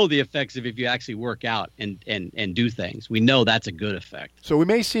we know the effects of if you actually work out and do things. We know that's a good effect. So we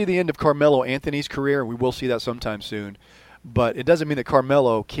may see the end of Carmelo Anthony's career, and we will see that sometime soon. But it doesn't mean that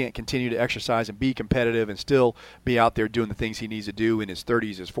Carmelo can't continue to exercise and be competitive and still be out there doing the things he needs to do in his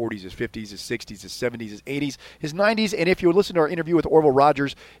 30s, his 40s, his 50s, his 60s, his 70s, his 80s, his 90s, and if you listen to our interview with Orville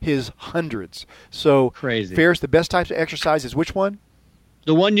Rogers, his hundreds. So, crazy. Ferris, the best types of exercise is which one?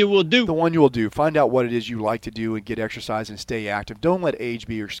 The one you will do. The one you will do. Find out what it is you like to do and get exercise and stay active. Don't let age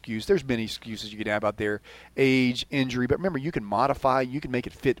be your excuse. There's many excuses you can have out there. Age, injury. But remember, you can modify. You can make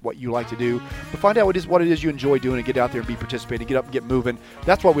it fit what you like to do. But find out what it is you enjoy doing and get out there and be participating. Get up and get moving.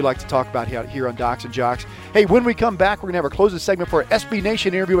 That's what we like to talk about here on Docs and Jocks. Hey, when we come back, we're going to have our closing segment for our SB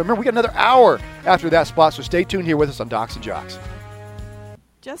Nation interview. Remember, we got another hour after that spot, so stay tuned here with us on Docs and Jocks.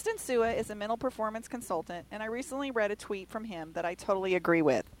 Justin Sua is a mental performance consultant, and I recently read a tweet from him that I totally agree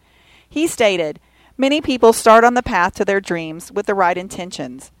with. He stated, "Many people start on the path to their dreams with the right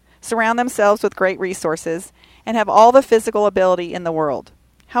intentions, surround themselves with great resources, and have all the physical ability in the world.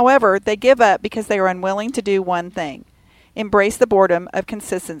 However, they give up because they are unwilling to do one thing, embrace the boredom of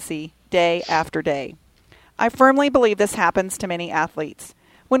consistency day after day." I firmly believe this happens to many athletes.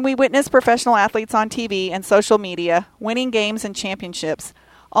 When we witness professional athletes on TV and social media winning games and championships,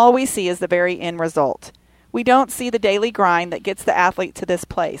 all we see is the very end result. We don't see the daily grind that gets the athlete to this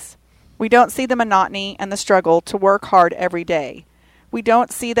place. We don't see the monotony and the struggle to work hard every day. We don't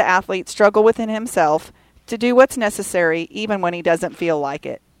see the athlete struggle within himself to do what's necessary even when he doesn't feel like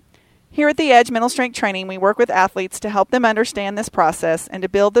it. Here at The Edge Mental Strength Training, we work with athletes to help them understand this process and to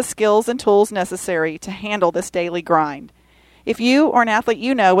build the skills and tools necessary to handle this daily grind. If you or an athlete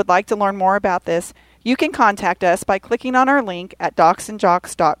you know would like to learn more about this, you can contact us by clicking on our link at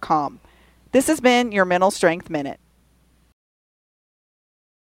docsandjocks.com. This has been your Mental Strength Minute.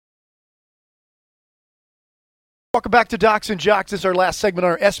 Welcome back to Docs and Jocks. This is our last segment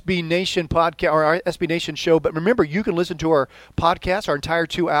on our SB Nation podcast, or our SB Nation show. But remember, you can listen to our podcast, our entire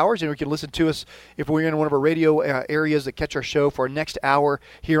 2 hours, and you can listen to us if we're in one of our radio areas that catch our show for our next hour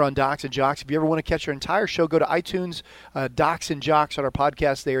here on Docs and Jocks. If you ever want to catch our entire show, go to iTunes, Docs and Jocks on our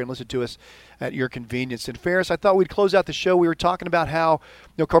podcast there, and listen to us at your convenience. And Ferris, I thought we'd close out the show. We were talking about how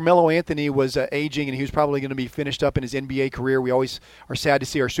Carmelo Anthony was aging, and he was probably going to be finished up in his NBA career. We always are sad to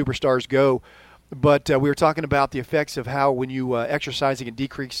see our superstars go. But we were talking about the effects of how when you exercise, it can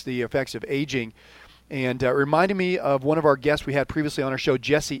decrease the effects of aging. And it reminded me of one of our guests we had previously on our show,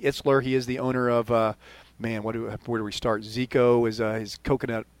 Jesse Itzler. He is the owner of, where do we start? Zico is his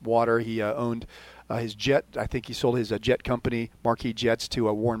coconut water. He owned his jet. I think he sold his jet company, Marquis Jets,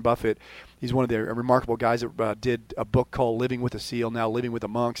 to Warren Buffett. He's one of the remarkable guys that did a book called Living with a SEAL, now Living with the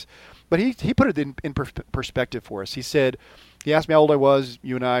Monks. But he put it in perspective for us. He asked me how old I was.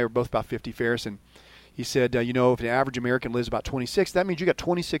 You and I are both about 50, Ferris, and he said, if an average American lives about 26, that means you got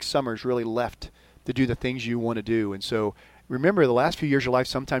 26 summers really left to do the things you want to do. And so remember, the last few years of your life,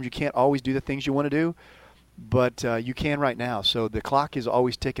 sometimes you can't always do the things you want to do, but you can right now. So the clock is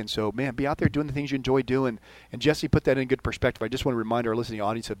always ticking. So, man, be out there doing the things you enjoy doing. And Jesse put that in good perspective. I just want to remind our listening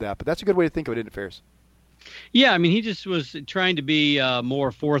audience of that. But that's a good way to think of it, isn't it, Ferris? Yeah, I mean, he just was trying to be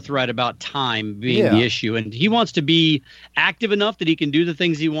more forthright about time being the issue. And he wants to be active enough that he can do the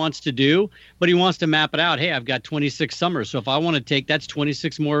things he wants to do, but he wants to map it out. Hey, I've got 26 summers. So if I want to take, that's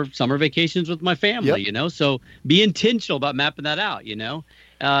 26 more summer vacations with my family, So be intentional about mapping that out,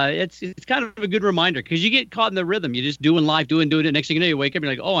 It's kind of a good reminder because you get caught in the rhythm. You're just doing life, doing it. Next thing you know, you wake up and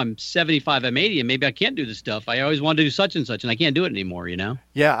you're like, oh, I'm 75, I'm 80, and maybe I can't do this stuff. I always wanted to do such and such, and I can't do it anymore,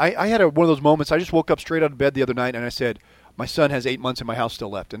 Yeah, I had one of those moments. I just woke up straight out of bed the other night, and I said, my son has 8 months in my house still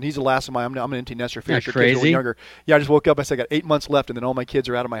left, and he's the last of I'm an empty nester. That's crazy. Kids are younger. Yeah, I just woke up. I said, I got 8 months left, and then all my kids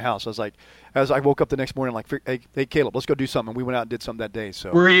are out of my house. I was like, as I woke up the next morning, like, hey, Caleb, let's go do something. And we went out and did something that day.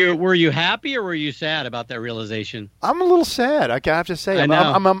 So were you happy or were you sad about that realization? I'm a little sad. I have to say, I'm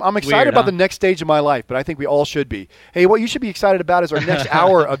excited Weird, about the next stage of my life, but I think we all should be. Hey, what you should be excited about is our next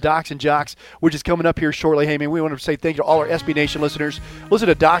hour of Docs and Jocks, which is coming up here shortly. Hey, man, we want to say thank you to all our SB Nation listeners. Listen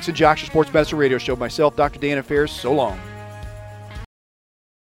to Docs and Jocks, your sports medicine radio show. Myself, Dr. Dan and Ferris. So long.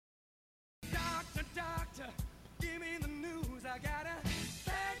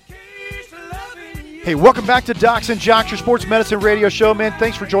 Hey, welcome back to Docs and Jocks, your sports medicine radio show, man.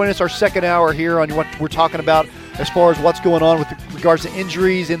 Thanks for joining us our second hour here on what we're talking about as far as what's going on with regards to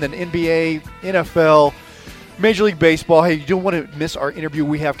injuries in the NBA, NFL, Major League Baseball. Hey, you don't want to miss our interview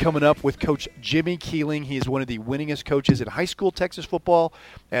we have coming up with Coach Jimmie Keeling. He is one of the winningest coaches in high school Texas football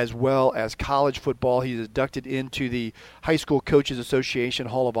as well as college football. He's inducted into the High School Coaches Association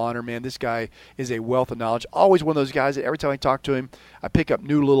Hall of Honor, man. This guy is a wealth of knowledge. Always one of those guys that every time I talk to him, I pick up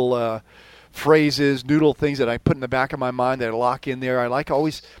new little phrases, noodle things that I put in the back of my mind that I lock in there. I like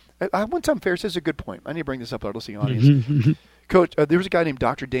always. One time, Ferris says a good point. I need to bring this up to our listening audience. Coach, there was a guy named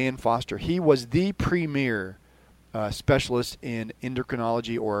Dr. Dan Foster. He was the premier specialist in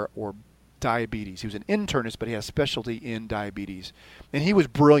endocrinology or diabetes. He was an internist, but he has specialty in diabetes, and he was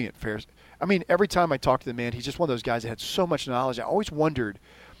brilliant, Ferris. I mean, every time I talk to the man, he's just one of those guys that had so much knowledge. I always wondered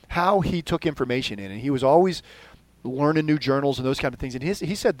how he took information in, and he was always learning new journals and those kind of things. And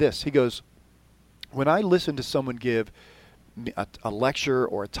he said this. He goes, when I listen to someone give a lecture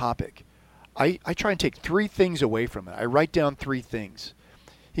or a topic, I try and take three things away from it. I write down three things.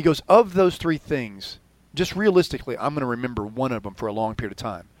 He goes, of those three things, just realistically, I'm going to remember one of them for a long period of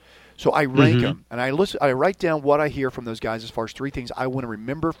time. So I rank them, and I write down what I hear from those guys as far as three things I want to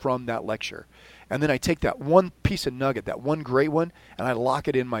remember from that lecture. And then I take that one piece of nugget, that one great one, and I lock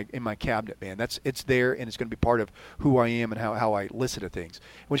it in my cabinet, man. It's there, and it's going to be part of who I am and how I listen to things.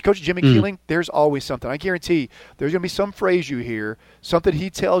 When Coach Jimmie Keeling, there's always something. I guarantee there's going to be some phrase you hear, something he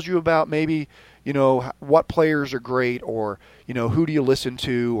tells you about maybe, what players are great, or, who do you listen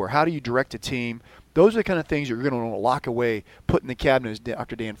to, or how do you direct a team. Those are the kind of things you're going to want to lock away, put in the cabinet, as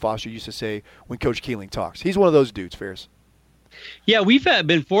Dr. Dan Foster used to say when Coach Keeling talks. He's one of those dudes, Ferris. Yeah, we've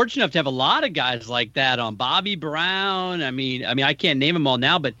been fortunate enough to have a lot of guys like that on. Bobby Brown. I mean, I can't name them all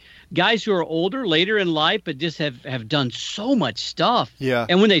now, but guys who are older, later in life, but just have done so much stuff. Yeah.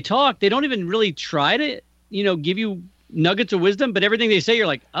 And when they talk, they don't even really try to, give you nuggets of wisdom, but everything they say, you're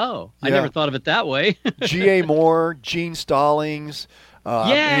like, oh, I never thought of it that way. G.A. Moore, Gene Stallings.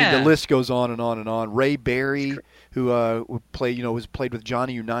 I mean, the list goes on and on and on. Ray Berry, who played with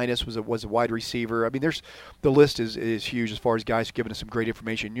Johnny Unitas, was a wide receiver. I mean, the list is huge as far as guys giving us some great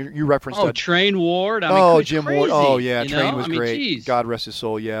information. You referenced Train Ward. I mean, Jim crazy, Ward. Oh yeah, Train was great. Geez. God rest his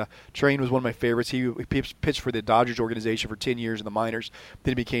soul. Yeah, Train was one of my favorites. He pitched for the Dodgers organization for 10 years in the minors.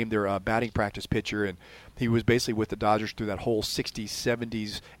 Then he became their batting practice pitcher, and he was basically with the Dodgers through that whole 60s,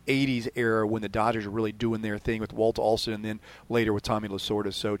 70s, 80s era when the Dodgers were really doing their thing with Walt Olson and then later with Tommy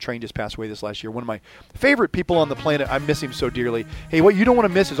Lasorda. So Train just passed away this last year. One of my favorite people on the planet. I miss him so dearly. Hey, what you don't want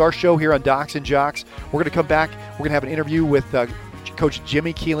to miss is our show here on Docs and Jocks. We're going to come back. We're going to have an interview with Coach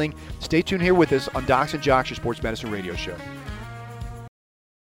Jimmie Keeling. Stay tuned here with us on Docs and Jocks, your sports medicine radio show.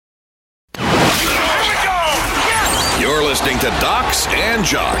 You're listening to Docs and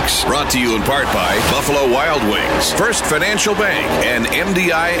Jocks, brought to you in part by Buffalo Wild Wings, First Financial Bank, and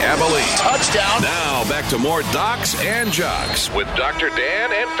MDI Abilene. Touchdown. Now back to more Docs and Jocks with Dr.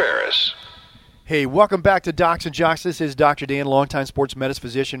 Dan and Ferris. Hey, welcome back to Docs and Jocks. This is Dr. Dan, longtime sports medicine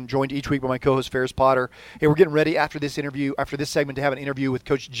physician, joined each week by my co-host Ferris Potter. Hey, we're getting ready after this segment to have an interview with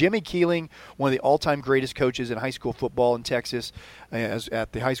Coach Jimmie Keeling, one of the all-time greatest coaches in high school football in Texas,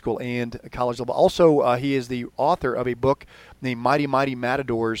 at the high school and college level. Also, he is the author of a book named Mighty Mighty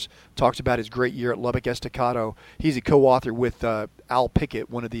Matadors, talks about his great year at Lubbock Estacado. He's a co-author with Al Pickett,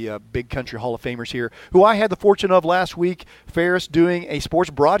 one of the big country Hall of Famers here, who I had the fortune of last week, Ferris, doing a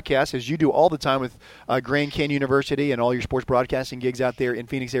sports broadcast, as you do all the time with Grand Canyon University and all your sports broadcasting gigs out there in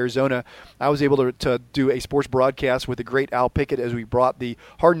Phoenix, Arizona. I was able to do a sports broadcast with the great Al Pickett as we brought the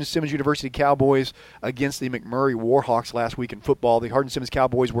Hardin Simmons University Cowboys against the McMurray Warhawks last week in football. The Hardin Simmons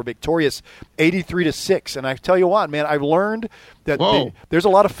Cowboys were victorious 83-6. And I tell you what, man, I've learned that there's a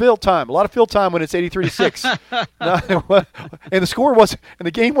lot of field time. A lot of field time when it's 83-6. And the score wasn't, and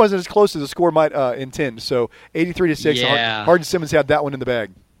the game wasn't as close as the score might intend. So 83-6. Yeah. Hardin Simmons had that one in the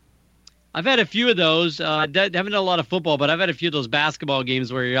bag. I've had a few of those. I haven't done a lot of football, but I've had a few of those basketball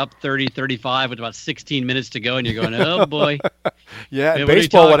games where you're up 30-35 with about 16 minutes to go, and you're going, oh, boy. Yeah, in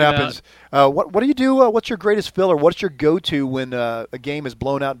baseball, what happens? What do you do? What's your greatest filler? What's your go-to when a game is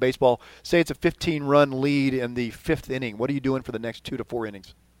blown out in baseball? Say it's a 15-run lead in the 5th inning. What are you doing for the next 2 to 4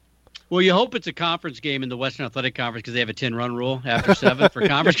 innings? Well, you hope it's a conference game in the Western Athletic Conference because they have a 10-run rule after 7 for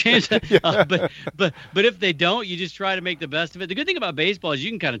conference games. But if they don't, you just try to make the best of it. The good thing about baseball is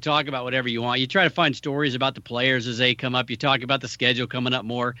you can kind of talk about whatever you want. You try to find stories about the players as they come up. You talk about the schedule coming up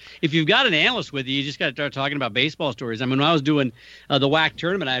more. If you've got an analyst with you, you just got to start talking about baseball stories. I mean, when I was doing the WAC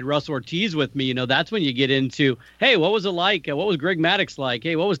tournament, I had Russ Ortiz with me. That's when you get into, hey, what was it like? What was Greg Maddux like?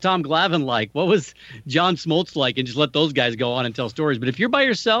 Hey, what was Tom Glavine like? What was John Smoltz like? And just let those guys go on and tell stories. But if you're by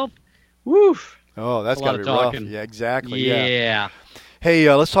yourself, woo! Oh, that's got to be rough. Yeah, exactly. Yeah.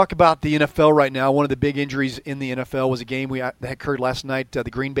 Hey, let's talk about the NFL right now. One of the big injuries in the NFL was a game that occurred last night. The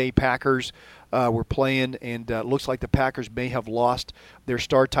Green Bay Packers were playing, and it looks like the Packers may have lost their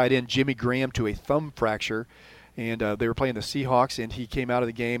star tight end, Jimmie Graham, to a thumb fracture. And they were playing the Seahawks, and he came out of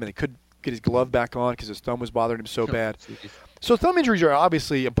the game, and they couldn't get his glove back on because his thumb was bothering him so bad. So thumb injuries are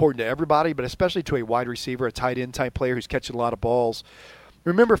obviously important to everybody, but especially to a wide receiver, a tight end type player who's catching a lot of balls.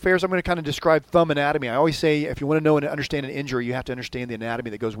 Remember, Ferris, I'm going to kind of describe thumb anatomy. I always say if you want to know and understand an injury, you have to understand the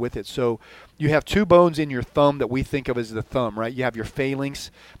anatomy that goes with it. So you have 2 bones in your thumb that we think of as the thumb, right? You have your phalanx.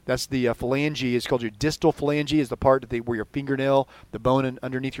 That's the phalange. It's called your distal phalange is the part where your fingernail, the bone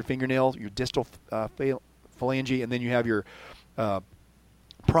underneath your fingernail, your distal phalange. And then you have your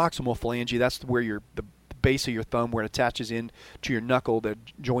proximal phalange. That's where the base of your thumb where it attaches in to your knuckle that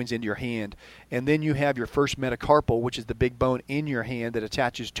joins into your hand. And then you have your first metacarpal, which is the big bone in your hand that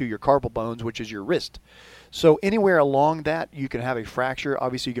attaches to your carpal bones, which is your wrist. So anywhere along that, you can have a fracture.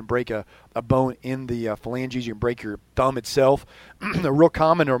 Obviously, you can break a bone in the phalanges. You can break your thumb itself. A real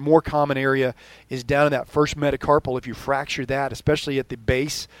common or more common area is down in that first metacarpal. If you fracture that, especially at the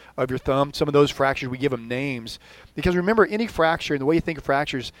base of your thumb, some of those fractures, we give them names. Because remember, any fracture, and the way you think of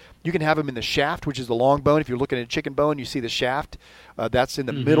fractures, you can have them in the shaft, which is the long bone. If you're looking at a chicken bone, you see the shaft. That's in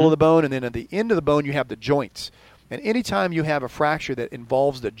the middle of the bone. And then at the end of the bone, you have the joints. And anytime you have a fracture that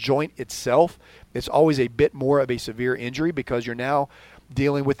involves the joint itself, it's always a bit more of a severe injury because you're now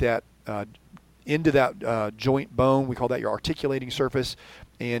dealing with that into that joint bone. We call that your articulating surface.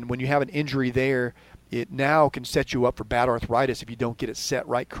 And when you have an injury there, it now can set you up for bad arthritis if you don't get it set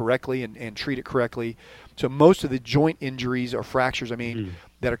right correctly and treat it correctly. So most of the joint injuries or fractures,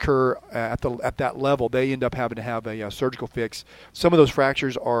 that occur at that level, they end up having to have a surgical fix. Some of those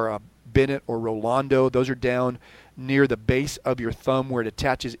fractures are Bennett or Rolando. Those are down near the base of your thumb where it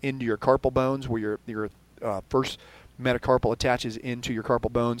attaches into your carpal bones, where your first metacarpal attaches into your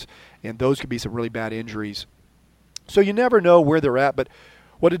carpal bones, and those could be some really bad injuries. So you never know where they're at, but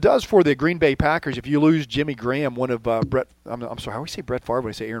what it does for the Green Bay Packers, if you lose Jimmie Graham, one of I'm sorry, I always say Brett Favre when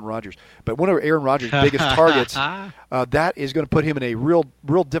I say Aaron Rodgers, but one of Aaron Rodgers' biggest targets, that is going to put him in a real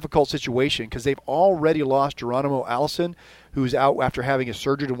difficult situation because they've already lost Geronimo Allison, who's out after having a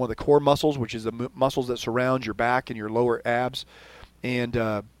surgery to one of the core muscles, which is the muscles that surround your back and your lower abs,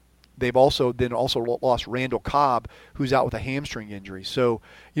 and they've also lost Randall Cobb, who's out with a hamstring injury. So,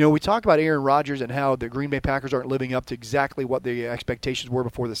 we talk about Aaron Rodgers and how the Green Bay Packers aren't living up to exactly what the expectations were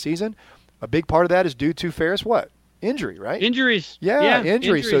before the season. A big part of that is due to Ferris, what? Injury, right? Injuries. Yeah,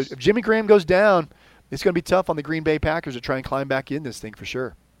 injuries. So if Jimmie Graham goes down, it's going to be tough on the Green Bay Packers to try and climb back in this thing for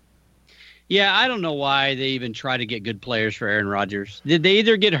sure. Yeah, I don't know why they even try to get good players for Aaron Rodgers. Did they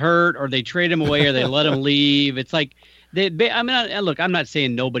either get hurt or they trade him away or they let him leave? It's like, look, I'm not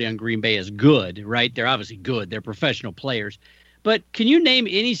saying nobody on Green Bay is good, right? They're obviously good. They're professional players. But can you name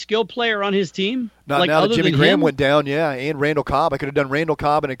any skill player on his team? Not now that Jimmie Graham went down, yeah, and Randall Cobb. I could have done Randall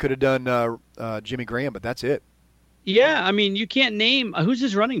Cobb and I could have done Jimmie Graham, but that's it. Yeah, you can't name who's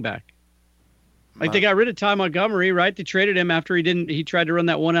his running back. Like they got rid of Ty Montgomery, right? They traded him after he tried to run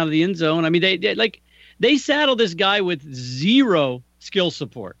that one out of the end zone. They saddled this guy with zero skill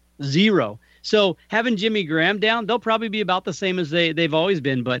support, zero. So having Jimmie Graham down, they'll probably be about the same as they've always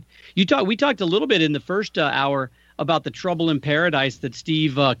been. But we talked a little bit in the first hour about the trouble in paradise that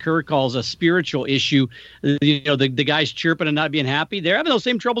Steve Kerr calls a spiritual issue. The guys chirping and not being happy. They're having those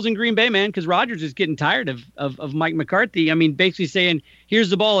same troubles in Green Bay, man, because Rodgers is getting tired of Mike McCarthy. I mean, basically saying, here's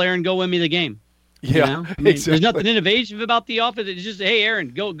the ball, Aaron, go win me the game. Yeah, exactly. There's nothing innovative about the offense. It's just, hey, Aaron,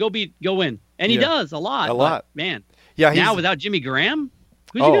 go win. And he does a lot. But, man. Yeah, now without Jimmy Graham,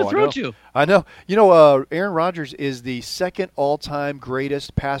 who's he going to throw to? I know. Aaron Rodgers is the second all-time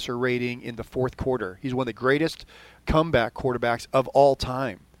greatest passer rating in the fourth quarter. He's one of the greatest comeback quarterbacks of all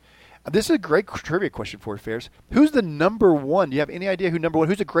time. This is a great trivia question for you, Ferris. Who's the number one? Do you have any idea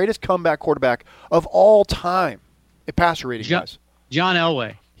who's the greatest comeback quarterback of all time in passer rating, guys? John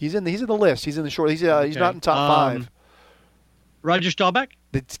Elway. He's in the list. He's in the short. He's not in top 5. Roger Staubach?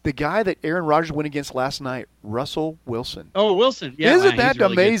 The guy that Aaron Rodgers went against last night, Russell Wilson. Oh, Wilson. Yeah, Isn't that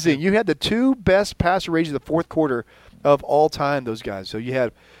really amazing? You had the 2 best passer ratings in the fourth quarter of all time, those guys. So you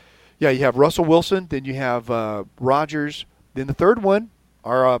have Russell Wilson, then you have Rodgers. Then the third one,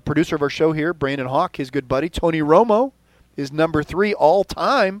 our producer of our show here, Brandon Hawk, his good buddy, Tony Romo, is number 3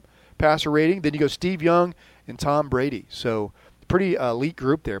 all-time passer rating. Then you go Steve Young and Tom Brady. So pretty elite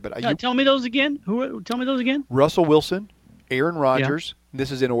group there. But tell me those again. Tell me those again. Russell Wilson, Aaron Rodgers, this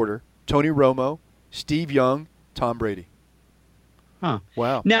is in order, Tony Romo, Steve Young, Tom Brady. Huh.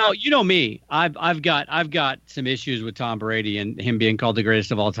 Wow. Now, you know me. I've got some issues with Tom Brady and him being called the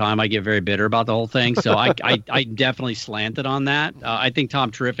greatest of all time. I get very bitter about the whole thing, so I definitely slanted on that. I think Tom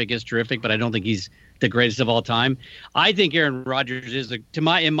is terrific, but I don't think he's the greatest of all time. I think Aaron Rodgers is,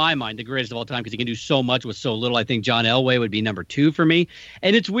 in my mind, the greatest of all time because he can do so much with so little. I think John Elway would be number 2 for me.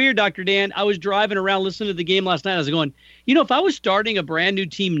 And it's weird, Dr. Dan. I was driving around listening to the game last night. I was going, if I was starting a brand new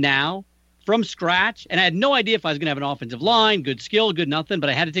team now from scratch, and I had no idea if I was going to have an offensive line, good skill, good nothing, but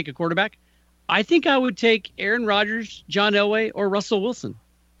I had to take a quarterback, I think I would take Aaron Rodgers, John Elway, or Russell Wilson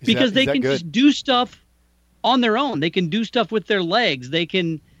because they can just do stuff on their own. They can do stuff with their legs. They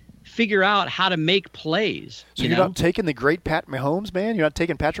can figure out how to make plays. So you're not taking the great Pat Mahomes, man? You're not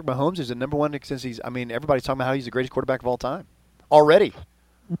taking Patrick Mahomes as the number one since everybody's talking about how he's the greatest quarterback of all time already.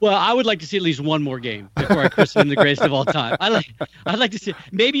 Well, I would like to see at least one more game before I christen him the greatest of all time. I'd like to see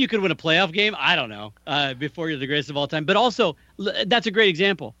maybe you could win a playoff game. I don't know before you're the greatest of all time. But also, that's a great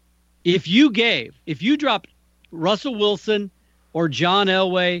example. If you dropped Russell Wilson or John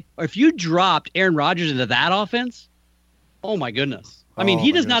Elway, or if you dropped Aaron Rodgers into that offense, oh my goodness. I mean,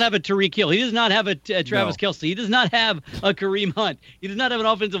 he does not have a Tyreek Hill. He does not have a Travis Kelce. He does not have a Kareem Hunt. He does not have an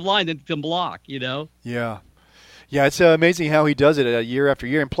offensive line that can block, Yeah. Yeah, it's amazing how he does it year after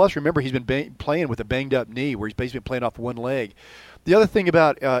year. And plus, remember, he's been playing with a banged-up knee where he's basically been playing off one leg. The other thing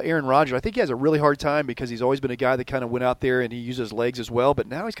about Aaron Rodgers, I think he has a really hard time because he's always been a guy that kind of went out there and he used his legs as well. But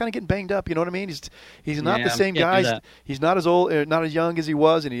now he's kind of getting banged up. You know what I mean? He's not the same guy. He's not as old, not as young as he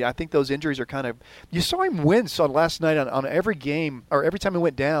was. And I think those injuries are kind of – you saw him wince on last night on every game or every time he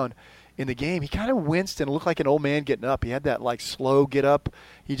went down in the game. He kind of winced and looked like an old man getting up. He had that, slow get up.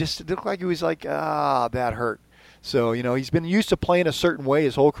 He just looked like he was like, that hurt. So, he's been used to playing a certain way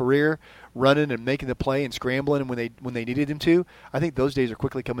his whole career, running and making the play and scrambling when they needed him to. I think those days are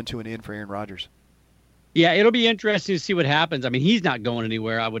quickly coming to an end for Aaron Rodgers. Yeah, it'll be interesting to see what happens. I mean, he's not going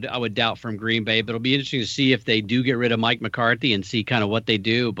anywhere. I would doubt from Green Bay, but it'll be interesting to see if they do get rid of Mike McCarthy and see kind of what they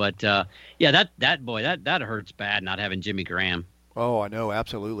do. But that hurts bad not having Jimmy Graham. Oh, I know,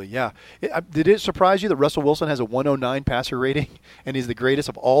 absolutely, yeah. Did it surprise you that Russell Wilson has a 109 passer rating and is the greatest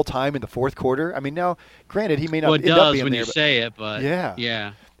of all time in the fourth quarter? I mean, now, granted, he may not end up being there. Well, it does when you say it, but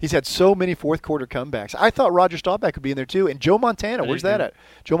yeah. He's had so many fourth quarter comebacks. I thought Roger Staubach would be in there too, and Joe Montana. Where's that at?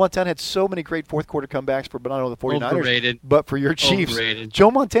 Joe Montana had so many great fourth quarter comebacks for not only the 49ers, overrated. But for your Chiefs. Overrated.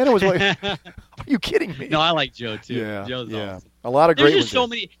 Joe Montana was like, are you kidding me? No, I like Joe too. Yeah, Joe's awesome. A lot of great ones. There's just so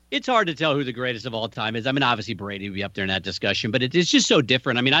many. It's hard to tell who the greatest of all time is. I mean, obviously Brady would be up there in that discussion, but it's just so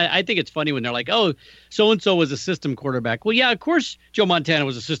different. I mean, I think it's funny when they're like, oh, so-and-so was a system quarterback. Well, yeah, of course Joe Montana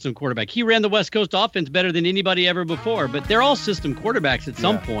was a system quarterback. He ran the West Coast offense better than anybody ever before, but they're all system quarterbacks at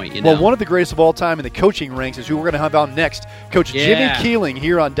some point. Well, one of the greatest of all time in the coaching ranks is who we're going to have out next. Coach Jimmie Keeling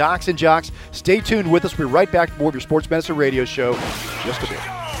here on Docs and Jocks. Stay tuned with us. We'll be right back to more of your Sports Medicine Radio Show just a bit.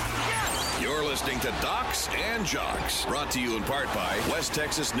 You're listening to Docs and Jocks, brought to you in part by West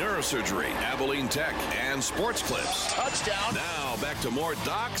Texas Neurosurgery, Abilene Tech, and Sports Clips. Touchdown. Now back to more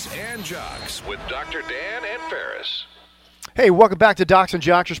Docs and Jocks with Dr. Dan and Ferris. Hey, welcome back to Docs and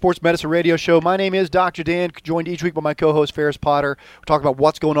Jocks, your sports medicine radio show. My name is Dr. Dan, joined each week by my co-host Ferris Potter. We're talking about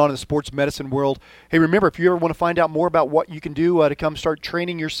what's going on in the sports medicine world. Hey, remember, if you ever want to find out more about what you can do to come start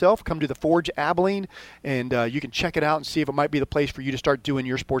training yourself, come to the Forge Abilene, and you can check it out and see if it might be the place for you to start doing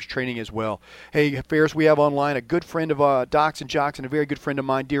your sports training as well. Hey, Ferris, we have online a good friend of Docs and Jocks and a very good friend of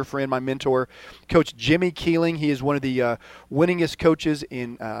mine, dear friend, my mentor, Coach Jimmie Keeling. He is one of the winningest coaches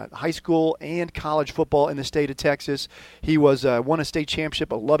in high school and college football in the state of Texas. He was won a state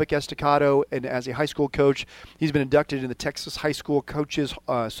championship at Lubbock Estacado, and as a high school coach, he's been inducted in the Texas High School Coaches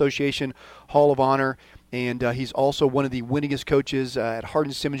Association Hall of Honor, and he's also one of the winningest coaches at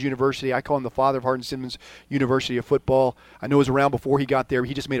Hardin Simmons University. I call him the father of Hardin Simmons University of football. I know he was around before he got there.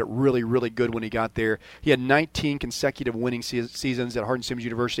 He just made it really, really good when he got there. He had 19 consecutive winning seasons at Hardin Simmons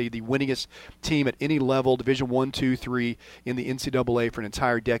University, the winningest team at any level, Division I, II, III in the NCAA for an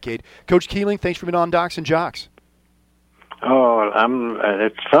entire decade. Coach Keeling, thanks for being on Docs and Jocks. Oh,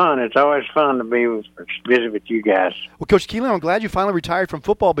 it's fun. It's always fun to visit with you guys. Well, Coach Keeling, I'm glad you finally retired from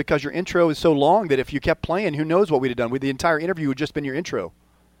football because your intro is so long that if you kept playing, who knows what we'd have done. The entire interview would just been your intro.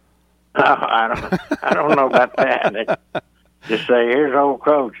 Oh, I don't know about that. Just say, here's old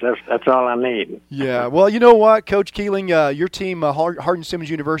coach. That's all I need. Yeah. Well, you know what, Coach Keeling, your team, Hardin Simmons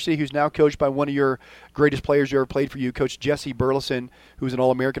University, who's now coached by one of your greatest players who ever played for you, Coach Jesse Burleson, who's an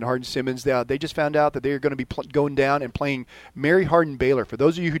All-American at Hardin Simmons. They just found out that they're going to be going down and playing Mary Hardin Baylor. For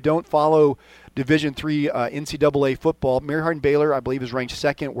those of you who don't follow Division III NCAA football, Mary Hardin Baylor, I believe, is ranked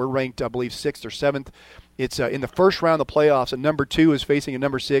second. We're ranked, I believe, 6th or 7th. It's in the first round of the playoffs, and number 2 is facing a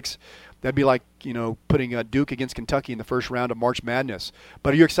number 6. That'd be like, putting Duke against Kentucky in the first round of March Madness.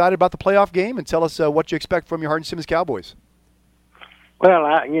 But are you excited about the playoff game? And tell us what you expect from your Hardin Simmons Cowboys. Well,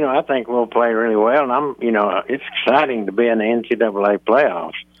 I think we'll play really well, and it's exciting to be in the NCAA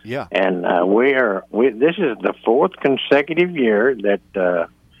playoffs. Yeah. And this is the 4th consecutive year that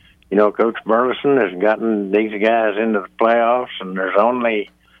Coach Burleson has gotten these guys into the playoffs, and there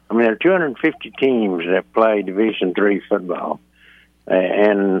are 250 teams that play Division III football.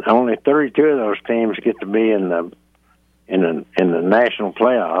 And only 32 of those teams get to be in the national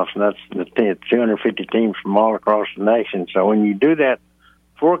playoffs, and that's the 250 teams from all across the nation. So when you do that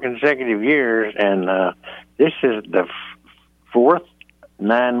 4 consecutive years, and this is the 4th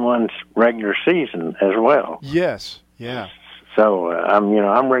 9-1 regular season as well. Yes, yeah. So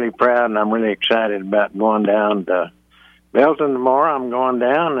I'm really proud, and I'm really excited about going down to Belton tomorrow. I'm going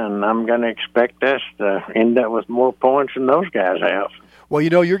down, and I'm going to expect us to end up with more points than those guys have. Well,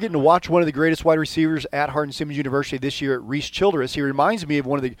 you're getting to watch one of the greatest wide receivers at Hardin Simmons University this year, Reese Childress. He reminds me of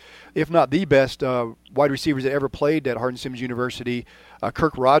one of the, if not the best, wide receivers that ever played at Hardin Simmons University,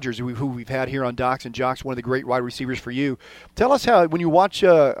 Kirk Rogers, who we've had here on Docs and Jocks, one of the great wide receivers for you. Tell us how, when you watch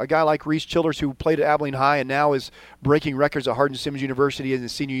a guy like Reese Childress, who played at Abilene High and now is breaking records at Hardin Simmons University in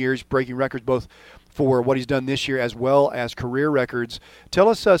his senior years, breaking records both for what he's done this year as well as career records. Tell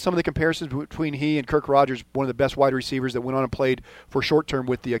us some of the comparisons between he and Kirk Rogers, one of the best wide receivers that went on and played for short term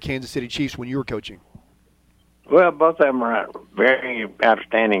with the Kansas City Chiefs when you were coaching. Well, both of them are very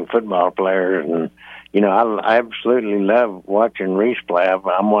outstanding football players, and I absolutely love watching Reese play.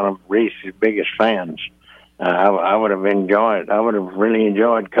 I'm one of Reese's biggest fans. I would have really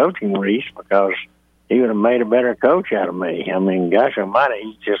enjoyed coaching Reese because he would have made a better coach out of me. I mean, gosh almighty,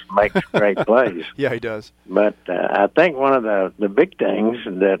 he just makes great plays. Yeah, he does. But I think one of the big things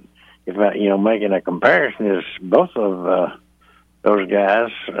that, if making a comparison, is both of those guys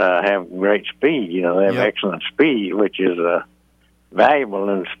have great speed. They have excellent speed, which is valuable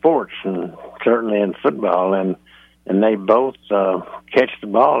in sports and certainly in football. And they both catch the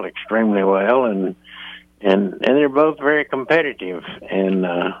ball extremely well, and they're both very competitive. And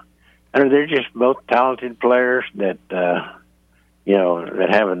they're just both talented players that that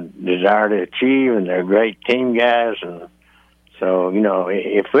have a desire to achieve, and they're great team guys. And so,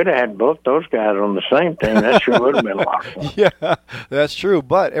 if we'd have had both those guys on the same team, that sure would have been a lot of fun. Yeah, that's true.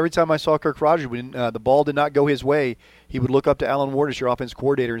 But every time I saw Kirk Rogers, when the ball did not go his way, he would look up to Alan Ward as your offense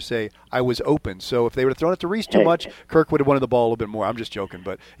coordinator and say, I was open. So if they would have thrown it to Reese too much, Kirk would have wanted the ball a little bit more. I'm just joking.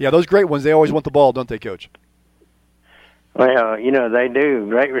 But, yeah, those great ones, they always want the ball, don't they, Coach? Well, they do.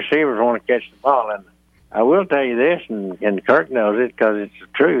 Great receivers want to catch the ball. And I will tell you this, and Kirk knows it because it's the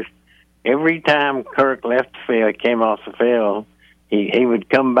truth. Every time Kirk left the field, came off the field, he would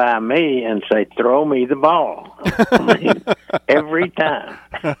come by me and say, throw me the ball. Every time.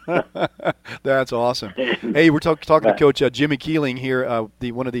 That's awesome. Hey, we're talking to Coach Jimmie Keeling here,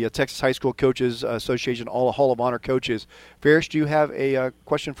 one of the Texas High School Coaches Association Hall of Honor coaches. Ferris, do you have a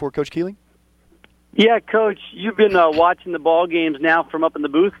question for Coach Keeling? Yeah, Coach, you've been watching the ball games now from up in the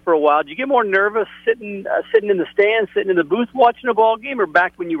booth for a while. Did you get more nervous sitting in the stands, sitting in the booth watching a ball game, or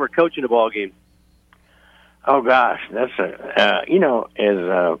back when you were coaching a ball game? Oh gosh, that's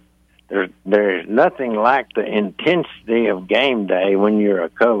there's nothing like the intensity of game day when you're a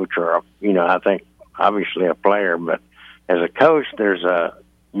coach or I think obviously a player, but as a coach,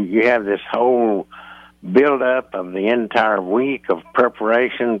 you have this whole build up of the entire week of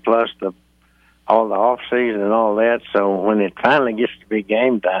preparation plus all the off season and all that. So when it finally gets to be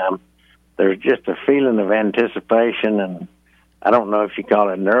game time, there's just a feeling of anticipation, and I don't know if you call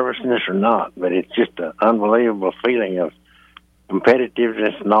it nervousness or not, but it's just an unbelievable feeling of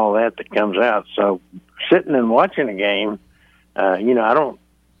competitiveness and all that comes out. So sitting and watching a game, I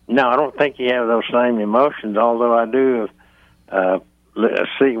don't think you have those same emotions, although I do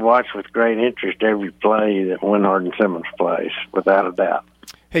watch with great interest every play that Hardin Simmons plays, without a doubt.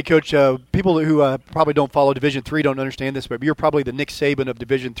 Hey, Coach, people who probably don't follow Division III don't understand this, but you're probably the Nick Saban of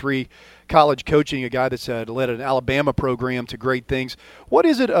Division III college coaching, a guy that's led an Alabama program to great things. What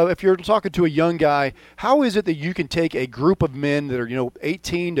is it, if you're talking to a young guy, how is it that you can take a group of men that are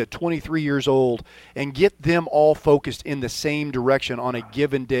 18 to 23 years old and get them all focused in the same direction on a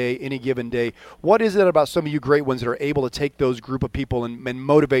given day, any given day? What is it about some of you great ones that are able to take those group of people and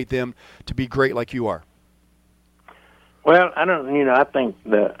motivate them to be great like you are? Well, I don't. I think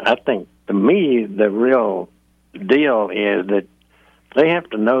to me the real deal is that they have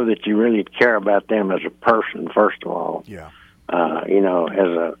to know that you really care about them as a person. First of all, yeah.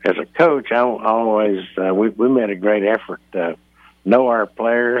 As a coach, I always we made a great effort to know our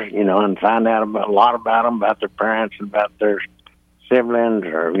players, and find out a lot about them, about their parents, and about their siblings,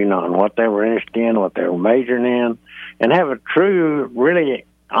 or and what they were interested in, what they were majoring in, and have a true, really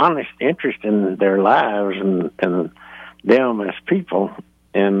honest interest in their lives and them as people.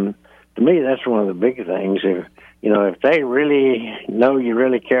 And to me, that's one of the big things. If they really know you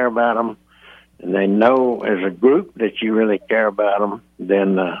really care about them, and they know as a group that you really care about them,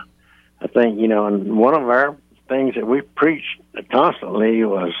 then I think, and one of our things that we preached constantly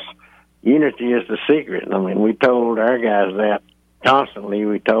was unity is the secret. I mean, we told our guys that constantly.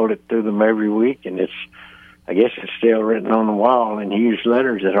 We told it to them every week, and I guess it's still written on the wall in huge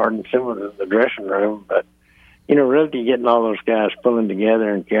letters at Hardin Simmons in the dressing room. But really getting all those guys pulling together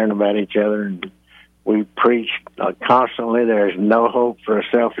and caring about each other. And we preached constantly there's no hope for a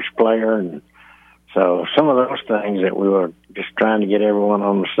selfish player. And so some of those things that we were just trying to get everyone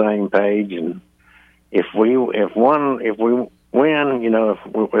on the same page. And if we win, if one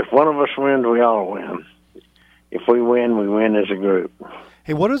of us wins, we all win. If we win as a group.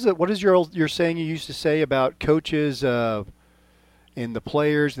 Hey, what is your saying you used to say about coaches and the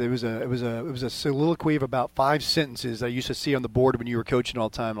players? It was a soliloquy of about 5 sentences I used to see on the board when you were coaching all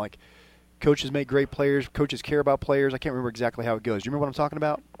the time. Like, coaches make great players, coaches care about players. I can't remember exactly how it goes. Do you remember what I'm talking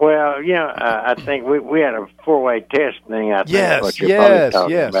about? Well, I think we had a 4-way test thing. I think yes, what you're probably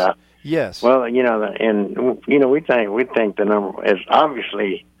talking about. Yes. Well, we think the number is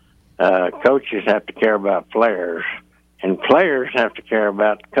obviously coaches have to care about players, and players have to care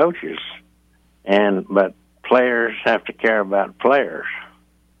about coaches, but players have to care about players.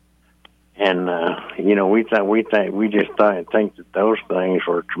 And we just think that those things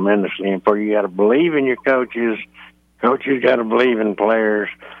were tremendously important. You got to believe in your coaches. Coaches got to believe in players.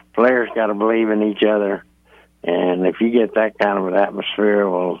 Players got to believe in each other. And if you get that kind of an atmosphere,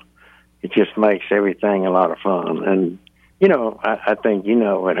 well, it just makes everything a lot of fun. And I think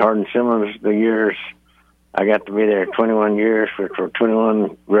at Hardin Simmons, the years I got to be there 21 years, which were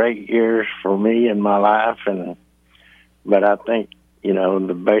 21 great years for me in my life. But I think,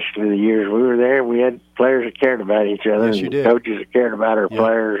 basically the years we were there, we had players that cared about each other. Yes, you did. Coaches that cared about our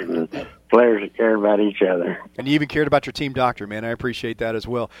players, and players that cared about each other. And you even cared about your team doctor, man. I appreciate that as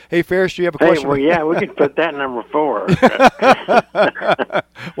well. Hey, Ferris, do you have a question? Well, yeah, we could put that number 4.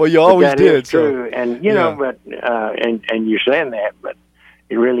 Well, you always did. True. And, but and you're saying that, but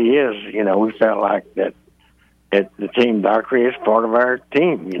it really is, we felt like that the team doctor is part of our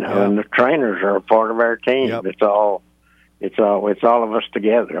team, and the trainers are a part of our team. Yep. It's all of us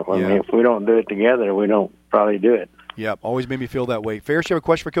together. I mean, if we don't do it together, we don't probably do it. Yep, always made me feel that way. Ferris, you have a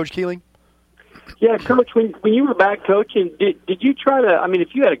question for Coach Keeling? Yeah, Coach, when you were back coaching, did you try to,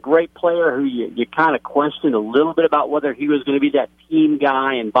 if you had a great player who you kind of questioned a little bit about whether he was going to be that team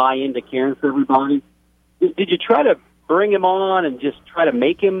guy and buy into caring for everybody, did you try to bring him on and just try to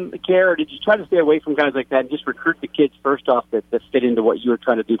make him care, or did you try to stay away from guys like that and just recruit the kids first off that fit into what you were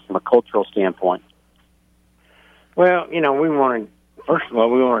trying to do from a cultural standpoint? Well, we wanted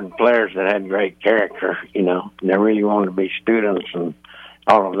players that had great character, and they really wanted to be students and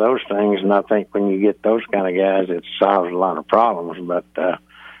all of those things. And I think when you get those kind of guys, it solves a lot of problems. But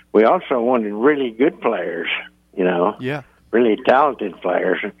we also wanted really good players, Yeah. really talented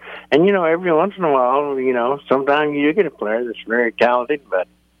players. And, every once in a while, sometimes you get a player that's very talented, but,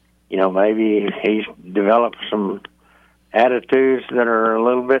 maybe he's developed some attitudes that are a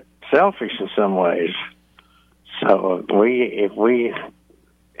little bit selfish in some ways. So if we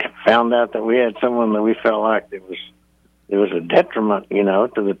found out that we had someone that we felt like it was a detriment,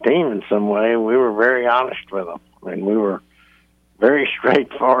 to the team in some way, we were very honest with them. And we were very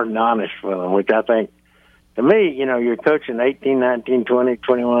straightforward and honest with them, which I think, to me, you're coaching 18, 19, 20,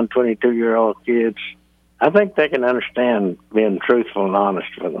 21, 22-year-old kids. I think they can understand being truthful and honest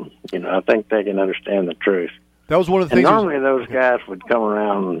with them. I think they can understand the truth. That was one of the things. And normally those guys would come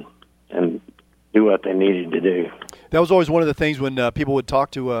around and do what they needed to do. That was always one of the things when people would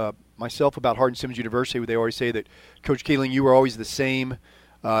talk to myself about Hardin Simmons University. They always say that, Coach Keeling, you were always the same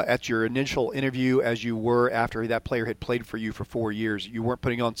at your initial interview as you were after that player had played for you for 4 years. You weren't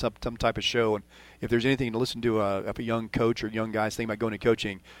putting on some type of show. And if there's anything to listen to if a young coach or young guys think about going to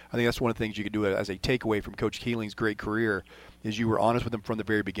coaching, I think that's one of the things you could do as a takeaway from Coach Keeling's great career is you were honest with them from the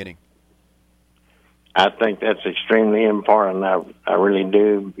very beginning. I think that's extremely important. I really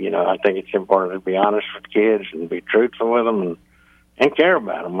do. I think it's important to be honest with kids and be truthful with them and care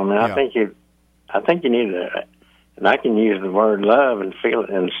about them. I mean, yeah. I think you need to, and I can use the word love and feel it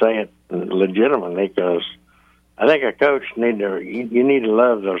and say it legitimately, because I think a coach you need to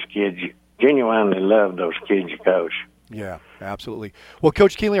love those kids. You genuinely love those kids you coach. Yeah, absolutely. Well,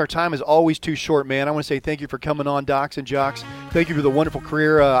 Coach Keeling, our time is always too short, man. I want to say thank you for coming on, Docs and Jocks. Thank you for the wonderful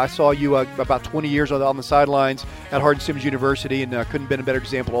career. I saw you about 20 years on the sidelines at Hardin Simmons University, and couldn't have been a better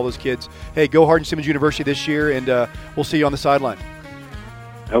example of all those kids. Hey, go Hardin Simmons University this year, and we'll see you on the sideline.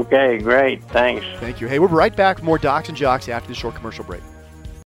 Okay, great. Thanks. Thank you. Hey, we'll be right back with more Docs and Jocks after this short commercial break.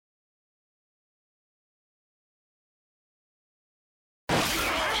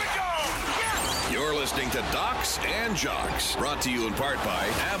 To Docs and Jocks, brought to you in part by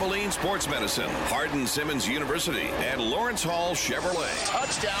Abilene Sports Medicine, Hardin Simmons University, and Lawrence Hall Chevrolet.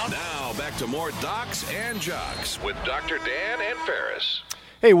 Touchdown. Now back to more Docs and Jocks with Dr. Dan and Ferris.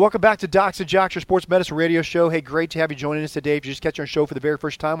 Hey, welcome back to Docs and Jocks, your sports medicine radio show. Hey, great to have you joining us today. If you just catch our show for the very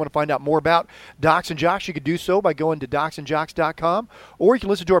first time, want to find out more about Docs and Jocks, you can do so by going to docsandjocks.com, or you can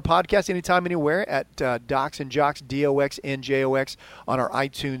listen to our podcast anytime, anywhere at Docs and Jocks, DOXNJOX, on our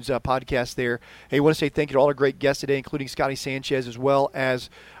iTunes podcast there. Hey, I want to say thank you to all our great guests today, including Scotty Sanchez, as well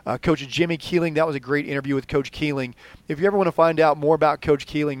as Coach Jimmie Keeling. That was a great interview with Coach Keeling. If you ever want to find out more about Coach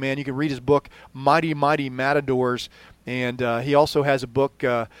Keeling, man, you can read his book, Mighty Mighty Matadors. And he also has a book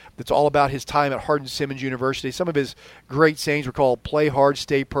that's all about his time at Hardin Simmons University. Some of his great sayings were called Play Hard,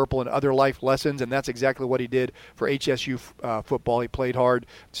 Stay Purple, and Other Life Lessons, and that's exactly what he did for HSU football. He played hard,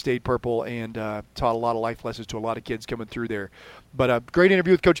 stayed purple, and taught a lot of life lessons to a lot of kids coming through there. But a great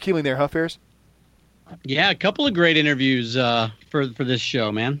interview with Coach Keeling there, huh, Ferris? Yeah, a couple of great interviews for this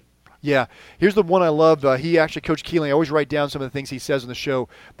show, man. Yeah. Here's the one I love. Coach Keeling, I always write down some of the things he says on the show.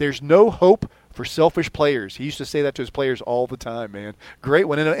 There's no hope for selfish players. He used to say that to his players all the time, man. Great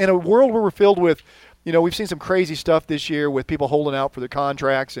one. In a world where we're filled with, we've seen some crazy stuff this year with people holding out for their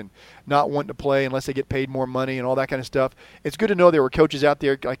contracts and not wanting to play unless they get paid more money and all that kind of stuff. It's good to know there were coaches out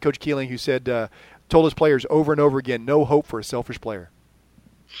there like Coach Keeling who told his players over and over again, no hope for a selfish player.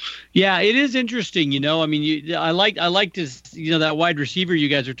 Yeah, it is interesting, I mean, I like this, that wide receiver you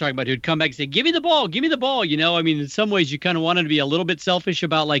guys are talking about who'd come back and say, give me the ball, I mean, in some ways you kind of wanted to be a little bit selfish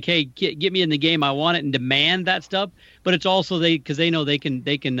about like, hey, get me in the game, I want it, and demand that stuff. But it's also because they know they can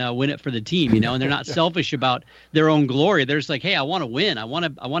win it for the team, and they're not selfish about their own glory. They're just like, hey, I want to win, I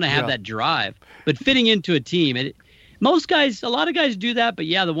want to have that drive. But fitting into a team, a lot of guys do that, but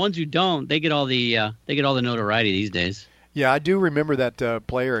yeah, the ones who don't, they get all the notoriety these days. Yeah, I do remember that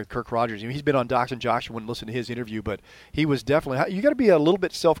player, Kirk Rogers. He's been on Docs and Jocks. You wouldn't listen to his interview, but he was definitely – you got to be a little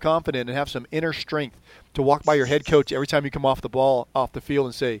bit self-confident and have some inner strength to walk by your head coach every time you come off the field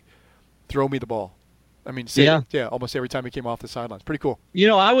and say, throw me the ball. I mean, almost every time he came off the sidelines. Pretty cool.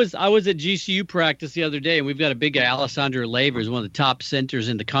 I was at GCU practice the other day, and we've got a big guy, Alessandro Lever, who's one of the top centers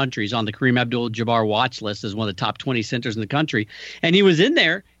in the country. He's on the Kareem Abdul-Jabbar watch list as one of the top 20 centers in the country. And he was in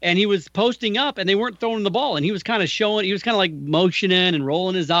there, and he was posting up, and they weren't throwing the ball. And he was kind of like motioning and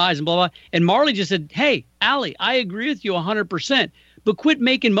rolling his eyes and blah, blah. And Marley just said, hey, Allie, I agree with you 100%. But quit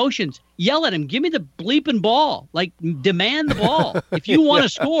making motions. Yell at him. Give me the bleeping ball. Like, demand the ball. If you want to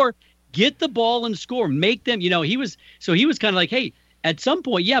score, get the ball and score. Make them, he was kind of like, hey, at some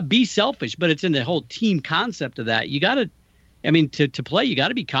point, be selfish, but it's in the whole team concept of that. You got I mean, to play, you got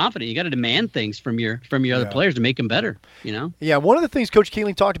to be confident. You got to demand things from your other players to make them better. Yeah, one of the things Coach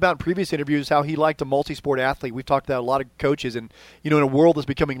Keeling talked about in previous interviews is how he liked a multi-sport athlete. We've talked about a lot of coaches, and in a world that's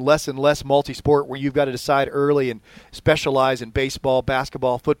becoming less and less multi-sport, where you've got to decide early and specialize in baseball,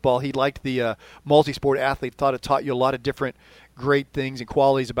 basketball, football. He liked the multi-sport athlete. Thought it taught you a lot of different great things and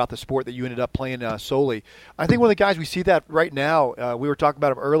qualities about the sport that you ended up playing solely. I think one of the guys we see that right now, we were talking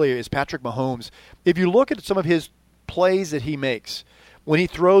about him earlier, is Patrick Mahomes. If you look at some of his plays that he makes, when he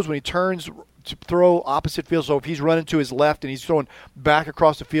throws, when he turns to throw opposite field, so if he's running to his left and he's throwing back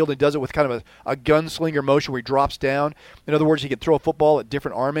across the field and does it with kind of a gunslinger motion where he drops down. In other words, he can throw a football at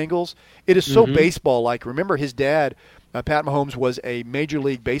different arm angles. It is so baseball-like. Remember, his dad, Pat Mahomes, was a Major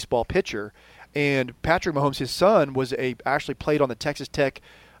League Baseball pitcher, and Patrick Mahomes, his son, actually played on the Texas Tech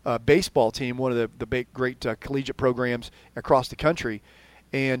baseball team, one of the great collegiate programs across the country.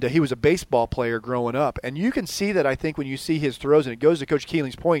 And he was a baseball player growing up. And you can see that, I think, when you see his throws, and it goes to Coach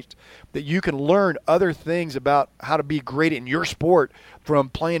Keeling's point, that you can learn other things about how to be great in your sport from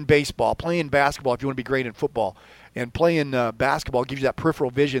playing baseball, playing basketball if you want to be great in football. And playing basketball gives you that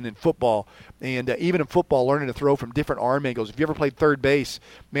peripheral vision in football. And even in football, learning to throw from different arm angles. If you ever played third base,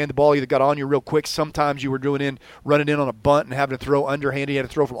 man, the ball either got on you real quick. Sometimes you were running in on a bunt and having to throw underhand. You had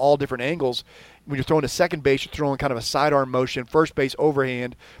to throw from all different angles. When you're throwing to second base, you're throwing kind of a sidearm motion. First base,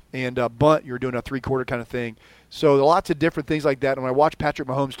 overhand. And bunt, you're doing a three-quarter kind of thing. So lots of different things like that. And when I watch Patrick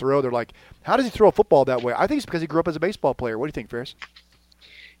Mahomes throw, they're like, how does he throw a football that way? I think it's because he grew up as a baseball player. What do you think, Ferris?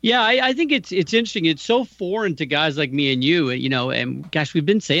 Yeah, I think it's interesting. It's so foreign to guys like me and you, and gosh, we've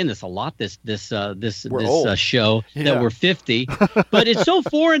been saying this a lot this show that we're 50, but it's so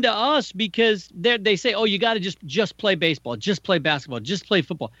foreign to us because they say, oh, you got to just play baseball, just play basketball, just play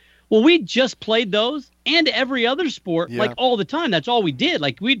football. Well, we just played those and every other sport like all the time. That's all we did.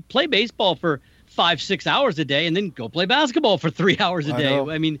 Like we'd play baseball for 5-6 hours a day and then go play basketball for 3 hours a day.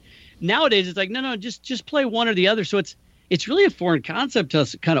 I mean, nowadays it's like no, just play one or the other. So it's really a foreign concept to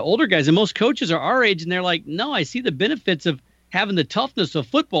us kind of older guys. And most coaches are our age, and they're like, no, I see the benefits of having the toughness of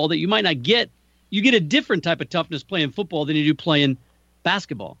football that you might not get. You get a different type of toughness playing football than you do playing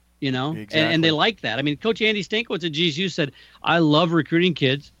basketball, Exactly. And they like that. I mean, Coach Andy Stankiewicz at GSU said, I love recruiting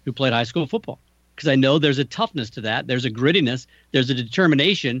kids who played high school football because I know there's a toughness to that. There's a grittiness. There's a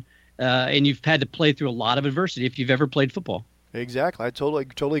determination. And you've had to play through a lot of adversity if you've ever played football. Exactly. I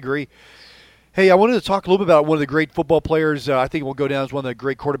totally agree. Hey, I wanted to talk a little bit about one of the great football players. I think will go down as one of the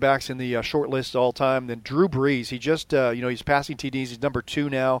great quarterbacks in the short list all time. Then Drew Brees. He just, he's passing TDs. He's number 2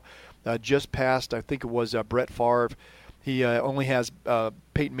 now. Just passed, I think it was Brett Favre. He only has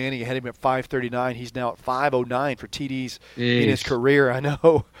Peyton Manning ahead of him at 539. He's now at 509 for TDs in his career. I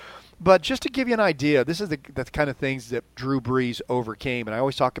know. But just to give you an idea, this is the kind of things that Drew Brees overcame. And I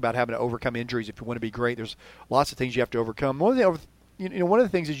always talk about having to overcome injuries if you want to be great. There's lots of things you have to overcome. One of the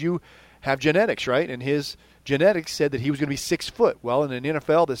things is you have genetics, right? And his genetics said that he was going to be 6 foot. Well, in an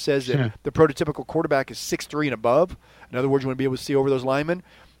NFL that says that the prototypical quarterback is 6'3" and above, in other words, you want to be able to see over those linemen,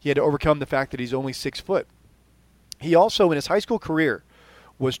 he had to overcome the fact that he's only 6 foot. He also, in his high school career,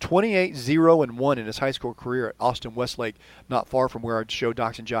 was 28-0-1 in his high school career at Austin Westlake, not far from where our show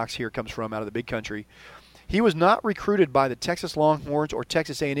Docs and Jocks here comes from, out of the big country. He was not recruited by the Texas Longhorns or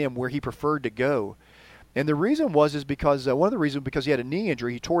Texas A&M, where he preferred to go. And the reason because he had a knee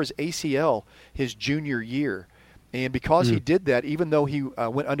injury. He tore his ACL his junior year. And because he did that, even though he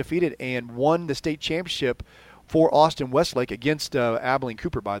went undefeated and won the state championship for Austin Westlake against Abilene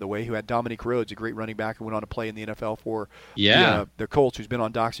Cooper, by the way, who had Dominique Rhodes, a great running back who went on to play in the NFL for the Colts, who's been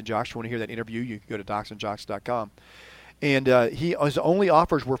on Docs and Jocks. If you want to hear that interview, you can go to docsandjocks.com. And his only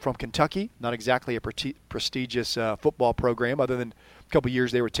offers were from Kentucky, not exactly a prestigious football program, other than a couple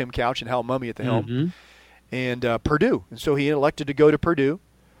years there with Tim Couch and Hal Mumme at the helm. And Purdue. And so he elected to go to Purdue.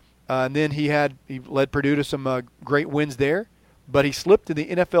 And then he led Purdue to some great wins there. But he slipped in the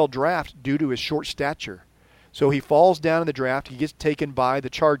NFL draft due to his short stature. So he falls down in the draft. He gets taken by the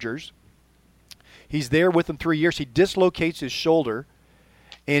Chargers. He's there with them 3 years. He dislocates his shoulder,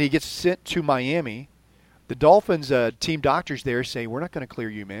 and he gets sent to Miami. The Dolphins team doctors there say, we're not going to clear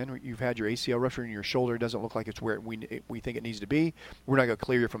you, man. You've had your ACL rupture in your shoulder. It doesn't look like it's where we think it needs to be. We're not going to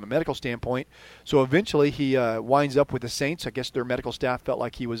clear you from a medical standpoint. So eventually he winds up with the Saints. I guess their medical staff felt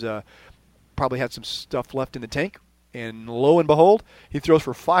like he was probably had some stuff left in the tank. And lo and behold, he throws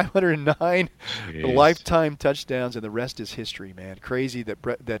for 509 lifetime touchdowns, and the rest is history, man. Crazy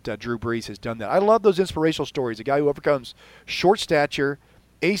that Drew Brees has done that. I love those inspirational stories. A guy who overcomes short stature,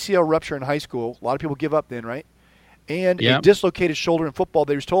 ACL rupture in high school. A lot of people give up then, right? And a dislocated shoulder in football.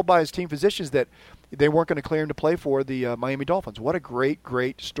 They was told by his team physicians that they weren't going to clear him to play for the Miami Dolphins. What a great,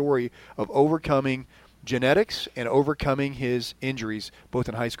 great story of overcoming genetics and overcoming his injuries, both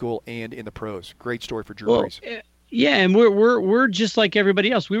in high school and in the pros. Great story for Drew Brees. Yeah, and we're just like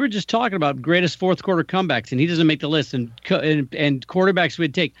everybody else. We were just talking about greatest fourth quarter comebacks, and he doesn't make the list. And quarterbacks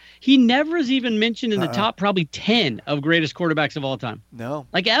we'd take. He never is even mentioned in the top probably 10 of greatest quarterbacks of all time. No,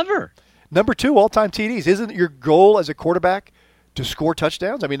 like ever. Number 2 all-time TDs. Isn't your goal as a quarterback to score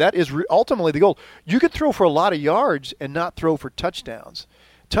touchdowns? I mean, that is ultimately the goal. You could throw for a lot of yards and not throw for touchdowns.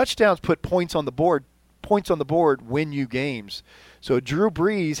 Touchdowns put points on the board. Points on the board win you games. So Drew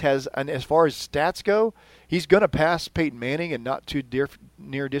Brees has, and as far as stats go, he's going to pass Peyton Manning in not too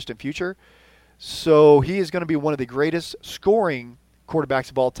near distant future. So he is going to be one of the greatest scoring quarterbacks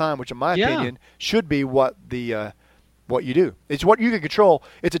of all time, which in my opinion should be what you do. It's what you can control.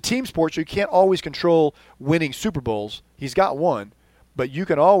 It's a team sport, so you can't always control winning Super Bowls. He's got one, but you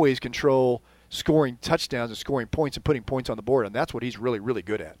can always control scoring touchdowns and scoring points and putting points on the board, and that's what he's really, really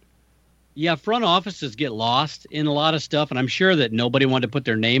good at. Yeah, front offices get lost in a lot of stuff, and I'm sure that nobody wanted to put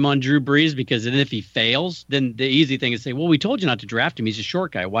their name on Drew Brees because then if he fails, then the easy thing is to say, well, we told you not to draft him. He's a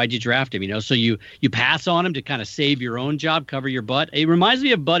short guy. Why'd you draft him? So you pass on him to kind of save your own job, cover your butt. It reminds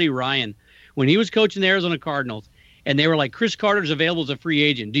me of Buddy Ryan when he was coaching the Arizona Cardinals, and they were like, Chris Carter's available as a free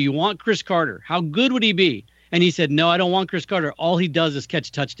agent. Do you want Chris Carter? How good would he be? And he said, no, I don't want Chris Carter. All he does is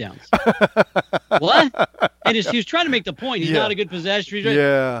catch touchdowns. What? And he was trying to make the point. He's not a good possession.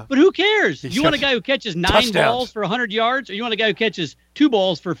 Yeah. But who cares? You want a guy who catches 9 touchdowns. Balls for 100 yards, or you want a guy who catches 2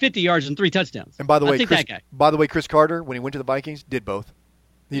 balls for 50 yards and 3 touchdowns? And by the way, Chris Carter, when he went to the Vikings, did both.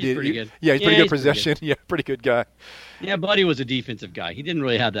 He's pretty good. Yeah, he's pretty good possession. Yeah, pretty good guy. Yeah, Buddy was a defensive guy. He didn't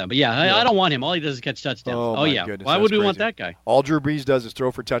really have that. But I don't want him. All he does is catch touchdowns. Oh yeah. Goodness, why would we crazy. want that guy? All Drew Brees does is throw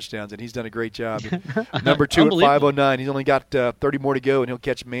for touchdowns, and he's done a great job. Number 2 at 509. He's only got 30 more to go, and he'll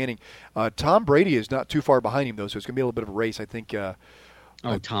catch Manning. Tom Brady is not too far behind him, though, so it's going to be a little bit of a race, I think.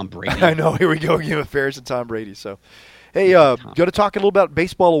 Tom Brady. I know. Here we go again with Ferris and Tom Brady. So, hey, going to talk a little about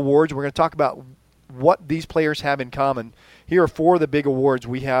baseball awards. We're going to talk about what these players have in common. Here are 4 of the big awards.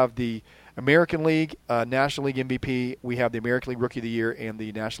 We have the American League, National League MVP. We have the American League Rookie of the Year and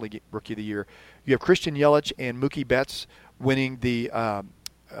the National League Rookie of the Year. You have Christian Yelich and Mookie Betts winning the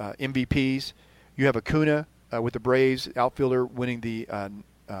MVPs. You have Acuna with the Braves, outfielder, winning the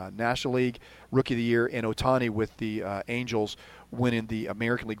National League Rookie of the Year, and Ohtani with the Angels winning the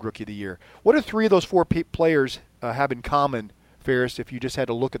American League Rookie of the Year. What do 3 of those 4 players have in common, Ferris, if you just had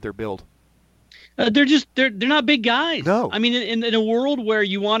to look at their build? They're not big guys. No. I mean, in a world where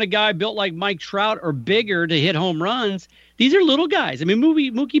you want a guy built like Mike Trout or bigger to hit home runs, these are little guys. I mean,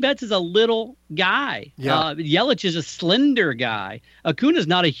 Mookie Betts is a little guy. Yeah. Yelich is a slender guy. Acuna's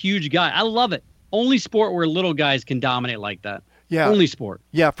not a huge guy. I love it. Only sport where little guys can dominate like that. Yeah. Only sport.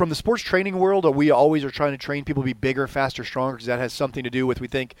 Yeah, from the sports training world, we always are trying to train people to be bigger, faster, stronger, because that has something to do with, we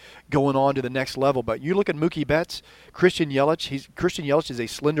think, going on to the next level. But you look at Mookie Betts, Christian Yelich is a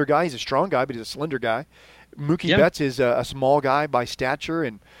slender guy. He's a strong guy, but he's a slender guy. Mookie Betts is a small guy by stature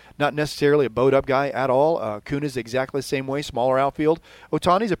and not necessarily a bowed-up guy at all. Kuna's exactly the same way, smaller outfield.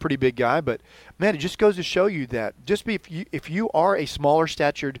 Ohtani's a pretty big guy, but, man, it just goes to show you that just if you are a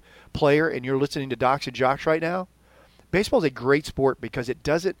smaller-statured player and you're listening to Docs and Jocks right now, baseball is a great sport because it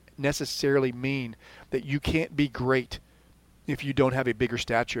doesn't necessarily mean that you can't be great if you don't have a bigger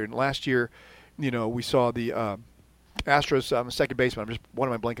stature. And last year, we saw the Astros second baseman. What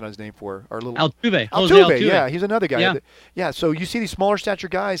am I blanking on his name for? Our little Altuve. Yeah, he's another guy. Yeah. So you see these smaller stature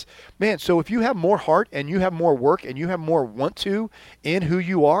guys, man. So if you have more heart and you have more work and you have more want to in who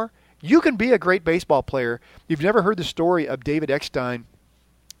you are, you can be a great baseball player. You've never heard the story of David Eckstein,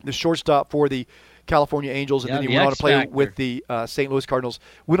 the shortstop for the California Angels, and then he went on to play with the St. Louis Cardinals.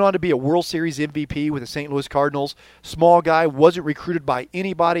 Went on to be a World Series MVP with the St. Louis Cardinals. Small guy, wasn't recruited by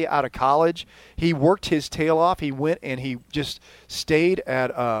anybody out of college. He worked his tail off. He went and he just stayed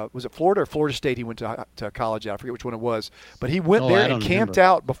at, was it Florida or Florida State he went to college at? I forget which one it was. But he went there and camped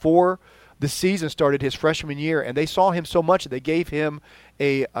out before the season started his freshman year, and they saw him so much that they gave him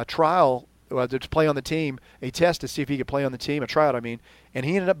a trial to play on the team, a test to see if he could play on the team, a tryout, and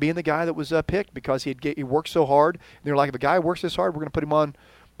he ended up being the guy that was picked because he worked so hard. And they're like, if a guy works this hard, we're going to put him on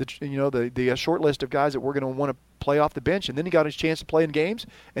the short list of guys that we're going to want to play off the bench. And then he got his chance to play in games,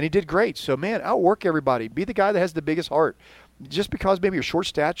 and he did great. So, man, outwork everybody. Be the guy that has the biggest heart. Just because maybe you're short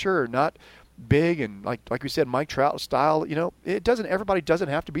stature or not big and, like we said, Mike Trout style, everybody doesn't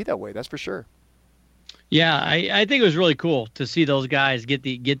have to be that way. That's for sure. Yeah, I think it was really cool to see those guys get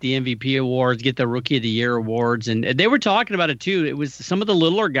the MVP awards, get the Rookie of the Year awards, and they were talking about it too. It was some of the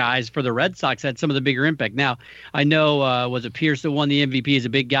littler guys for the Red Sox had some of the bigger impact. Now, I know was it Pierce that won the MVP as a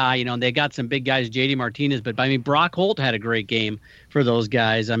big guy, and they got some big guys, JD Martinez, but I mean Brock Holt had a great game for those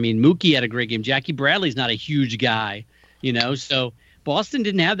guys. I mean Mookie had a great game. Jackie Bradley's not a huge guy, so Boston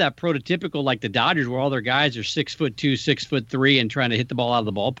didn't have that prototypical like the Dodgers where all their guys are 6'2", 6'3", and trying to hit the ball out of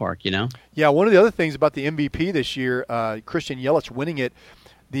the ballpark, Yeah, one of the other things about the MVP this year, Christian Yelich winning it,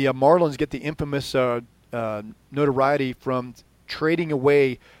 the Marlins get the infamous notoriety from trading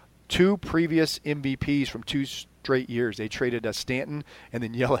away 2 previous MVPs from 2 straight years. They traded Stanton and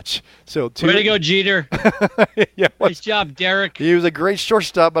then Yelich. So way to go, Jeter. Yeah, nice job, Derek. He was a great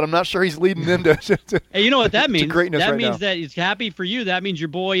shortstop, but I'm not sure he's leading them to hey, you know what that means? Greatness that right means now. that it's happy for you. That means your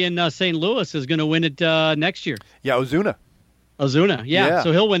boy in St. Louis is going to win it next year. Yeah, Ozuna. Yeah.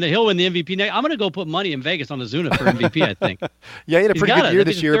 So he'll win the MVP next. I'm going to go put money in Vegas on Ozuna for MVP, I think. Yeah, he had a pretty good year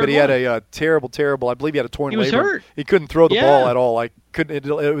this year, but he had a a terrible, I believe he had a torn labrum. He was hurt. He couldn't throw the ball at all. It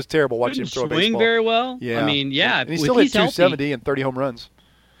was terrible watching him throw a baseball. Swing very well. Yeah. I mean, yeah. And he still hit 270 and 30 home runs.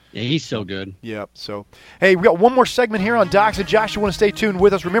 Yeah, he's so good. Yeah. So, hey, we got one more segment here on Docs and Jocks. You want to stay tuned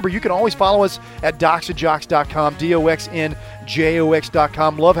with us. Remember, you can always follow us at docsandjocks.com,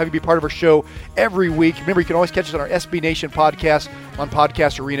 DOXNJOX.com. Love having you be part of our show every week. Remember, you can always catch us on our SB Nation podcast on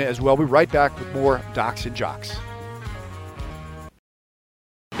Podcast Arena as well. We'll be right back with more Docs and Jocks.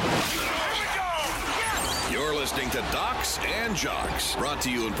 Listening to Docs and Jocks, brought to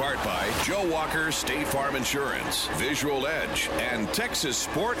you in part by Joe Walker State Farm Insurance, Visual Edge, and Texas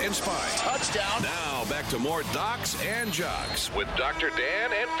Sport and Spine. Touchdown. Now back to more Docs and Jocks with Dr.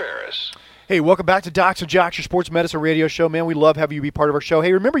 Dan and Ferris. Hey, welcome back to Docs and Jocks, your sports medicine radio show. Man, we love having you be part of our show.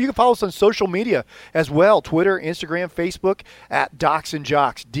 Hey, remember, you can follow us on social media as well, Twitter, Instagram, Facebook, at Docs and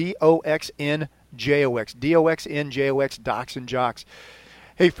Jocks, DOXNJOX, DOXNJOX, Docs and Jocks.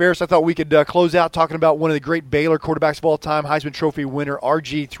 Hey, Ferris, I thought we could close out talking about one of the great Baylor quarterbacks of all time, Heisman Trophy winner,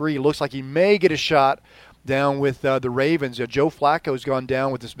 RG3. Looks like he may get a shot down with the Ravens. Joe Flacco's gone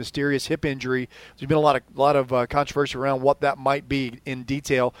down with this mysterious hip injury. There's been a lot of controversy around what that might be in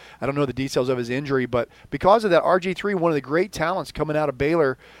detail. I don't know the details of his injury, but because of that, RG3, one of the great talents coming out of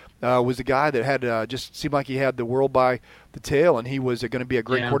Baylor, was the guy that had just seemed like he had the world by the tail, and he was going to be a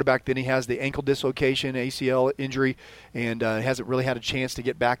great quarterback. Then he has the ankle dislocation, ACL injury, and hasn't really had a chance to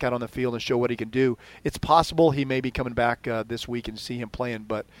get back out on the field and show what he can do. It's possible he may be coming back this week and see him playing,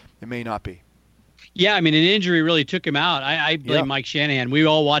 but it may not be. Yeah, I mean, an injury really took him out. I blame Mike Shanahan. We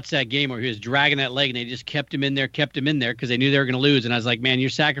all watched that game where he was dragging that leg, and they just kept him in there because they knew they were going to lose. And I was like, man, you're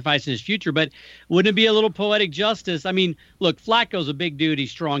sacrificing his future. But wouldn't it be a little poetic justice? I mean, look, Flacco's a big dude.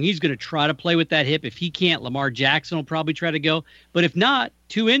 He's strong. He's going to try to play with that hip. If he can't, Lamar Jackson will probably try to go. But if not,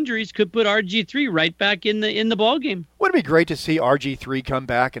 2 injuries could put RG3 right back in the ball game. Wouldn't it be great to see RG3 come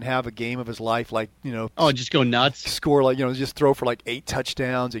back and have a game of his life, just go nuts, score just throw for 8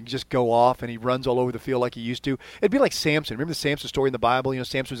 touchdowns and just go off, and he runs all over the field like he used to. It'd be like Samson. Remember the Samson story in the Bible?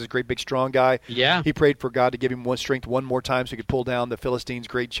 Samson was this great big strong guy. Yeah. He prayed for God to give him strength one more time so he could pull down the Philistines'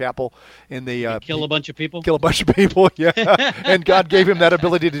 great chapel and kill a bunch of people. Yeah. And God gave him that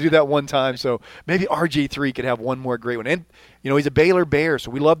ability to do that one time. So maybe RG3 could have one more great one. And he's a Baylor Bear,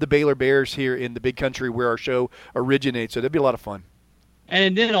 so we love the Baylor Bears here in the big country where our show originates. So that'd be a lot of fun.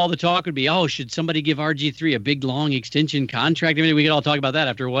 And then all the talk would be, should somebody give RG3 a big, long extension contract? I mean, we could all talk about that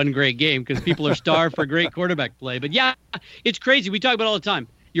after one great game because people are starved for great quarterback play. But, yeah, it's crazy. We talk about it all the time.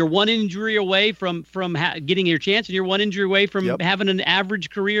 You're one injury away from getting your chance, and you're one injury away from having an average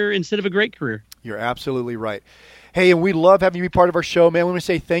career instead of a great career. You're absolutely right. Hey, and we love having you be part of our show, man. We want to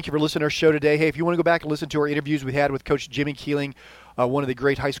say thank you for listening to our show today. Hey, if you want to go back and listen to our interviews we had with Coach Jimmie Keeling, one of the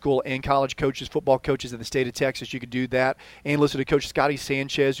great high school and college coaches, football coaches in the state of Texas, you could do that. And listen to Coach Scotty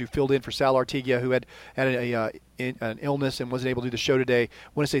Sanchez, who filled in for Sal Artigia, who had an illness and wasn't able to do the show today. I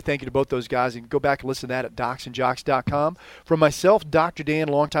want to say thank you to both those guys, and go back and listen to that at docsandjocks.com. From myself, Dr. Dan,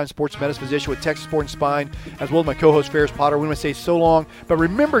 longtime sports medicine physician with Texas Sport and Spine, as well as my co-host Ferris Potter, we want to say so long. But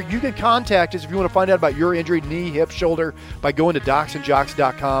remember, you can contact us if you want to find out about your injury, knee, hip, shoulder, by going to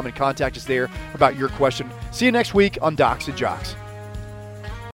docsandjocks.com and contact us there about your question. See you next week on Docs and Jocks.